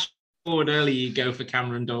that Ash forward earlier, you go for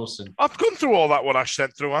Cameron Dawson. I've gone through all that what Ash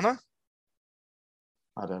sent through, Anna.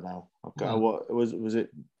 I don't know. Okay, what was it?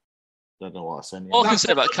 I don't know what I sent you. All I can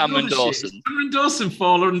say about Cameron Dawson. Cameron Dawson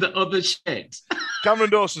fall under other shit.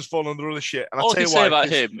 Cameron Dawson's fallen under other shit. And all I can say about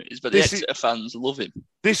him is that the Exeter fans love him.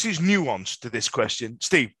 This is nuance to this question.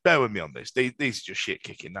 Steve, bear with me on this. These are just shit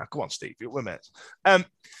kicking now. Come on, Steve. We're mates.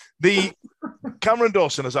 The Cameron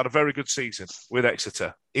Dawson has had a very good season with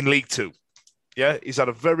Exeter in League Two. Yeah, he's had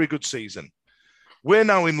a very good season. We're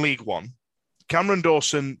now in League One. Cameron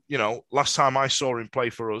Dawson, last time I saw him play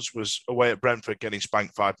for us was away at Brentford getting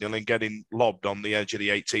spanked 5-0 and getting lobbed on the edge of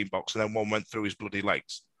the 18 box, and then one went through his bloody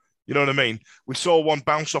legs. You know what I mean? We saw one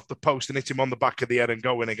bounce off the post and hit him on the back of the head and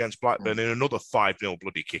go in against Blackburn in another 5-0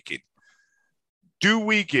 bloody kicking. Do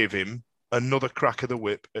we give him another crack of the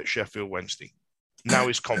whip at Sheffield Wednesday? Now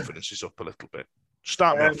his confidence is up a little bit.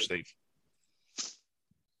 Start me off, Steve.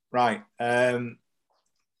 Right.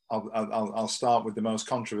 I'll start with the most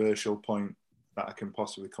controversial point that I can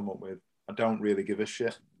possibly come up with. I don't really give a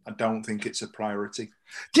shit. I don't think it's a priority.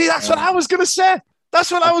 Gee, that's what I was going to say. That's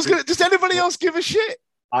what I was going to... Does anybody else give a shit?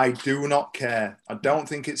 I do not care. I don't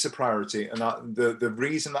think it's a priority. And the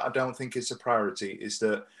reason that I don't think it's a priority is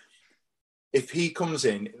that if he comes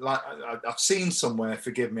in, like I've seen somewhere,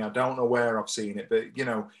 forgive me, I don't know where I've seen it, but,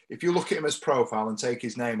 if you look at him as profile and take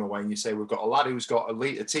his name away and you say, we've got a lad who's got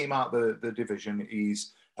a team out the division,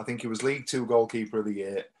 I think he was League Two goalkeeper of the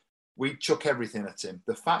year. We chuck everything at him.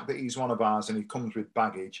 The fact that he's one of ours and he comes with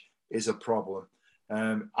baggage is a problem.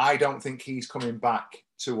 I don't think he's coming back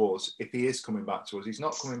to us. If he is coming back to us, he's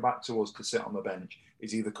not coming back to us to sit on the bench.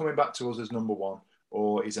 He's either coming back to us as number one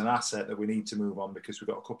or he's an asset that we need to move on because we've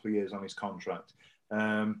got a couple of years on his contract.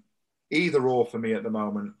 Either or for me at the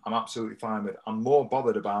moment, I'm absolutely fine with. I'm more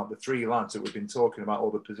bothered about the three lads that we've been talking about, all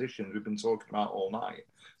the positions we've been talking about all night.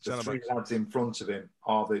 The three lads in front of him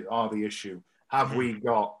are the issue. Have we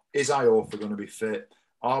got, is Iorfa going to be fit?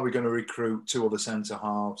 Are we going to recruit two other centre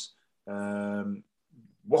halves?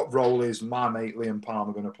 What role is my mate Liam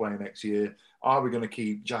Palmer going to play next year? Are we going to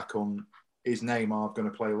keep Jack on his name? Are going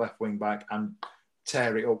to play left wing back and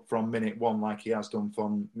tear it up from minute one like he has done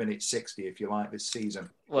from minute 60, if you like, this season?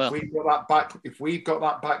 Well, if we've got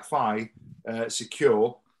that back five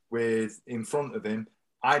secure with in front of him,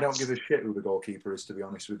 I don't give a shit who the goalkeeper is, to be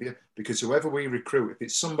honest with you, because whoever we recruit, if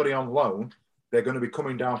it's somebody on loan, they're going to be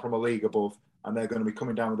coming down from a league above and they're going to be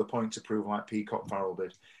coming down with a point to prove like Peacock Farrell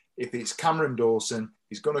did. If it's Cameron Dawson,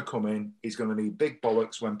 he's going to come in. He's going to need big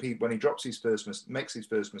bollocks when he drops makes his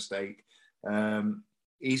first mistake.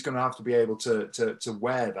 He's going to have to be able to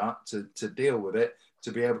wear that, to deal with it,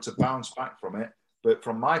 to be able to bounce back from it. But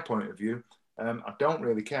from my point of view, I don't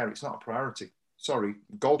really care. It's not a priority. Sorry.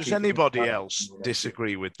 Does anybody else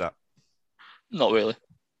disagree with that? Not really.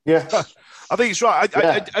 Yeah. I think it's right.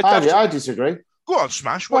 I disagree. Go on,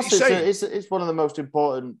 Smash. What are you saying? It's one of the most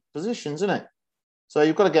important positions, isn't it? So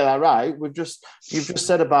you've got to get that right. You've just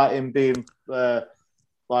said about him being like.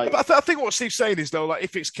 But I think what Steve's saying is though, like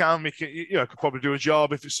if it's Cam, he could probably do a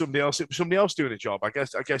job. If it's somebody else, doing a job. I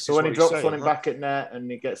guess. So when he drops one back at net and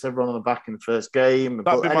he gets everyone on the back in the first game,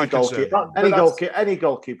 that'd be my concern. Any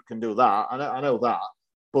goalkeeper can do that. I know that,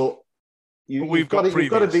 but. You've got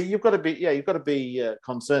to be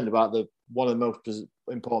concerned about one of the most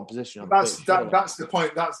important positions. That's the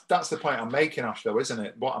point. That's the point I'm making, Ash. Though, isn't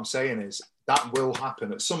it? What I'm saying is that will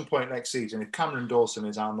happen at some point next season. If Cameron Dawson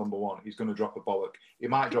is our number one, he's going to drop a bollock. He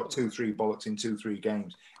might drop 2-3 bollocks in 2-3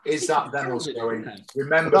 games. Is that then us going?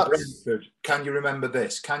 Remember Brentford? Can you remember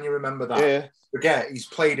this? Can you remember that? Yeah. Forget he's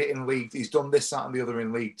played it in league. He's done this, that, and the other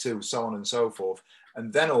in League Two, so on and so forth.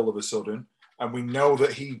 And then all of a sudden, and we know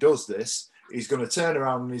that he does this. He's going to turn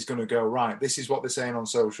around and he's going to go, right, this is what they're saying on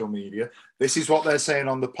social media. This is what they're saying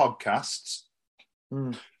on the podcasts.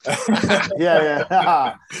 Yeah.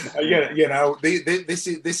 This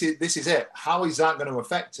is it. How is that going to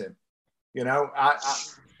affect him?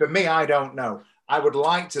 For me, I don't know. I would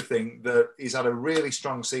like to think that he's had a really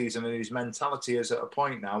strong season and his mentality is at a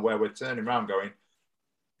point now where we're turning around going,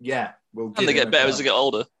 yeah, we'll and they get better as they get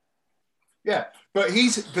older. Yeah, but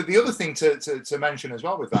the other thing to mention as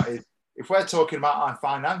well with that is, if we're talking about our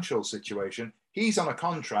financial situation, he's on a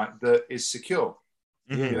contract that is secure.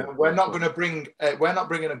 Mm-hmm. We're not bringing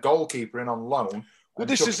a goalkeeper in on loan. Well,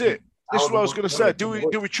 this is it. This is what I was going to say. Do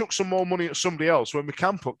we chuck some more money at somebody else when we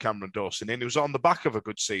can put Cameron Dawson in? He was on the back of a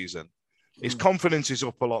good season. His confidence is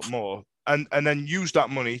up a lot more, and then use that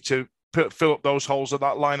money to fill up those holes of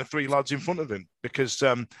that line of 3 lads in front of him. Because,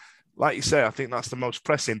 like you say, I think that's the most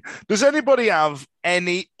pressing. Does anybody have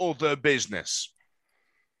any other business?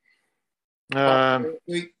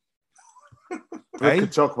 We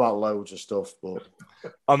could talk about loads of stuff, but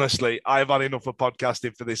honestly, I've had enough of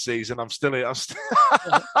podcasting for this season.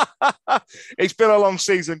 It's been a long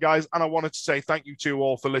season, guys, and I wanted to say thank you to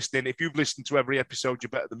all for listening. If you've listened to every episode, you're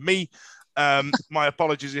better than me. My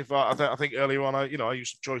apologies if I think earlier on I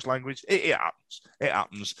used some choice language. It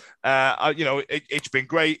happens. It's been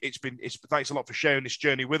great. Thanks a lot for sharing this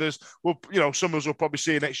journey with us. Well, some of us will probably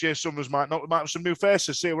see you next year. Some of us might not. We might have some new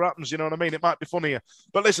faces. See what happens. You know what I mean? It might be funnier.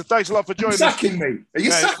 But listen, thanks a lot for joining us. Are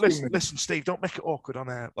you sacking me? Listen, Steve, don't make it awkward on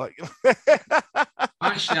air.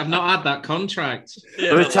 Actually, I've not had that contract.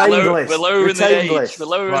 Yeah, we're lowering the age. We're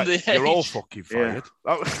lowering the age. You're all fucking fired.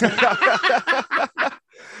 Yeah.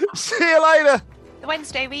 See you later. The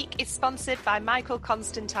Wednesday Week is sponsored by Michael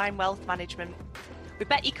Constantine Wealth Management. We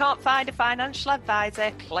bet you can't find a financial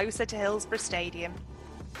advisor closer to Hillsborough Stadium.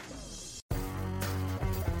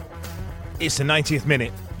 It's the 90th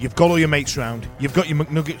minute. You've got all your mates round. You've got your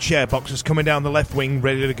McNugget share boxes coming down the left wing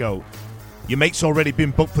ready to go. Your mate's already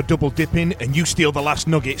been booked for double dipping and you steal the last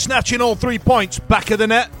nugget, snatching all 3 points back of the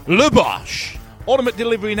net. Lubosh! Automatic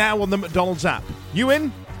delivery now on the McDonald's app. You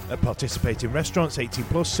in? At participating restaurants, 18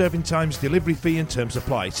 plus, serving times, delivery fee and terms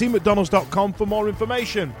apply. See mcdonalds.com for more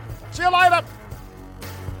information. See you later.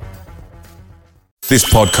 This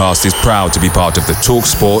podcast is proud to be part of the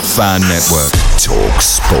TalkSport Fan Network.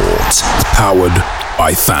 TalkSport. Powered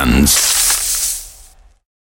by fans.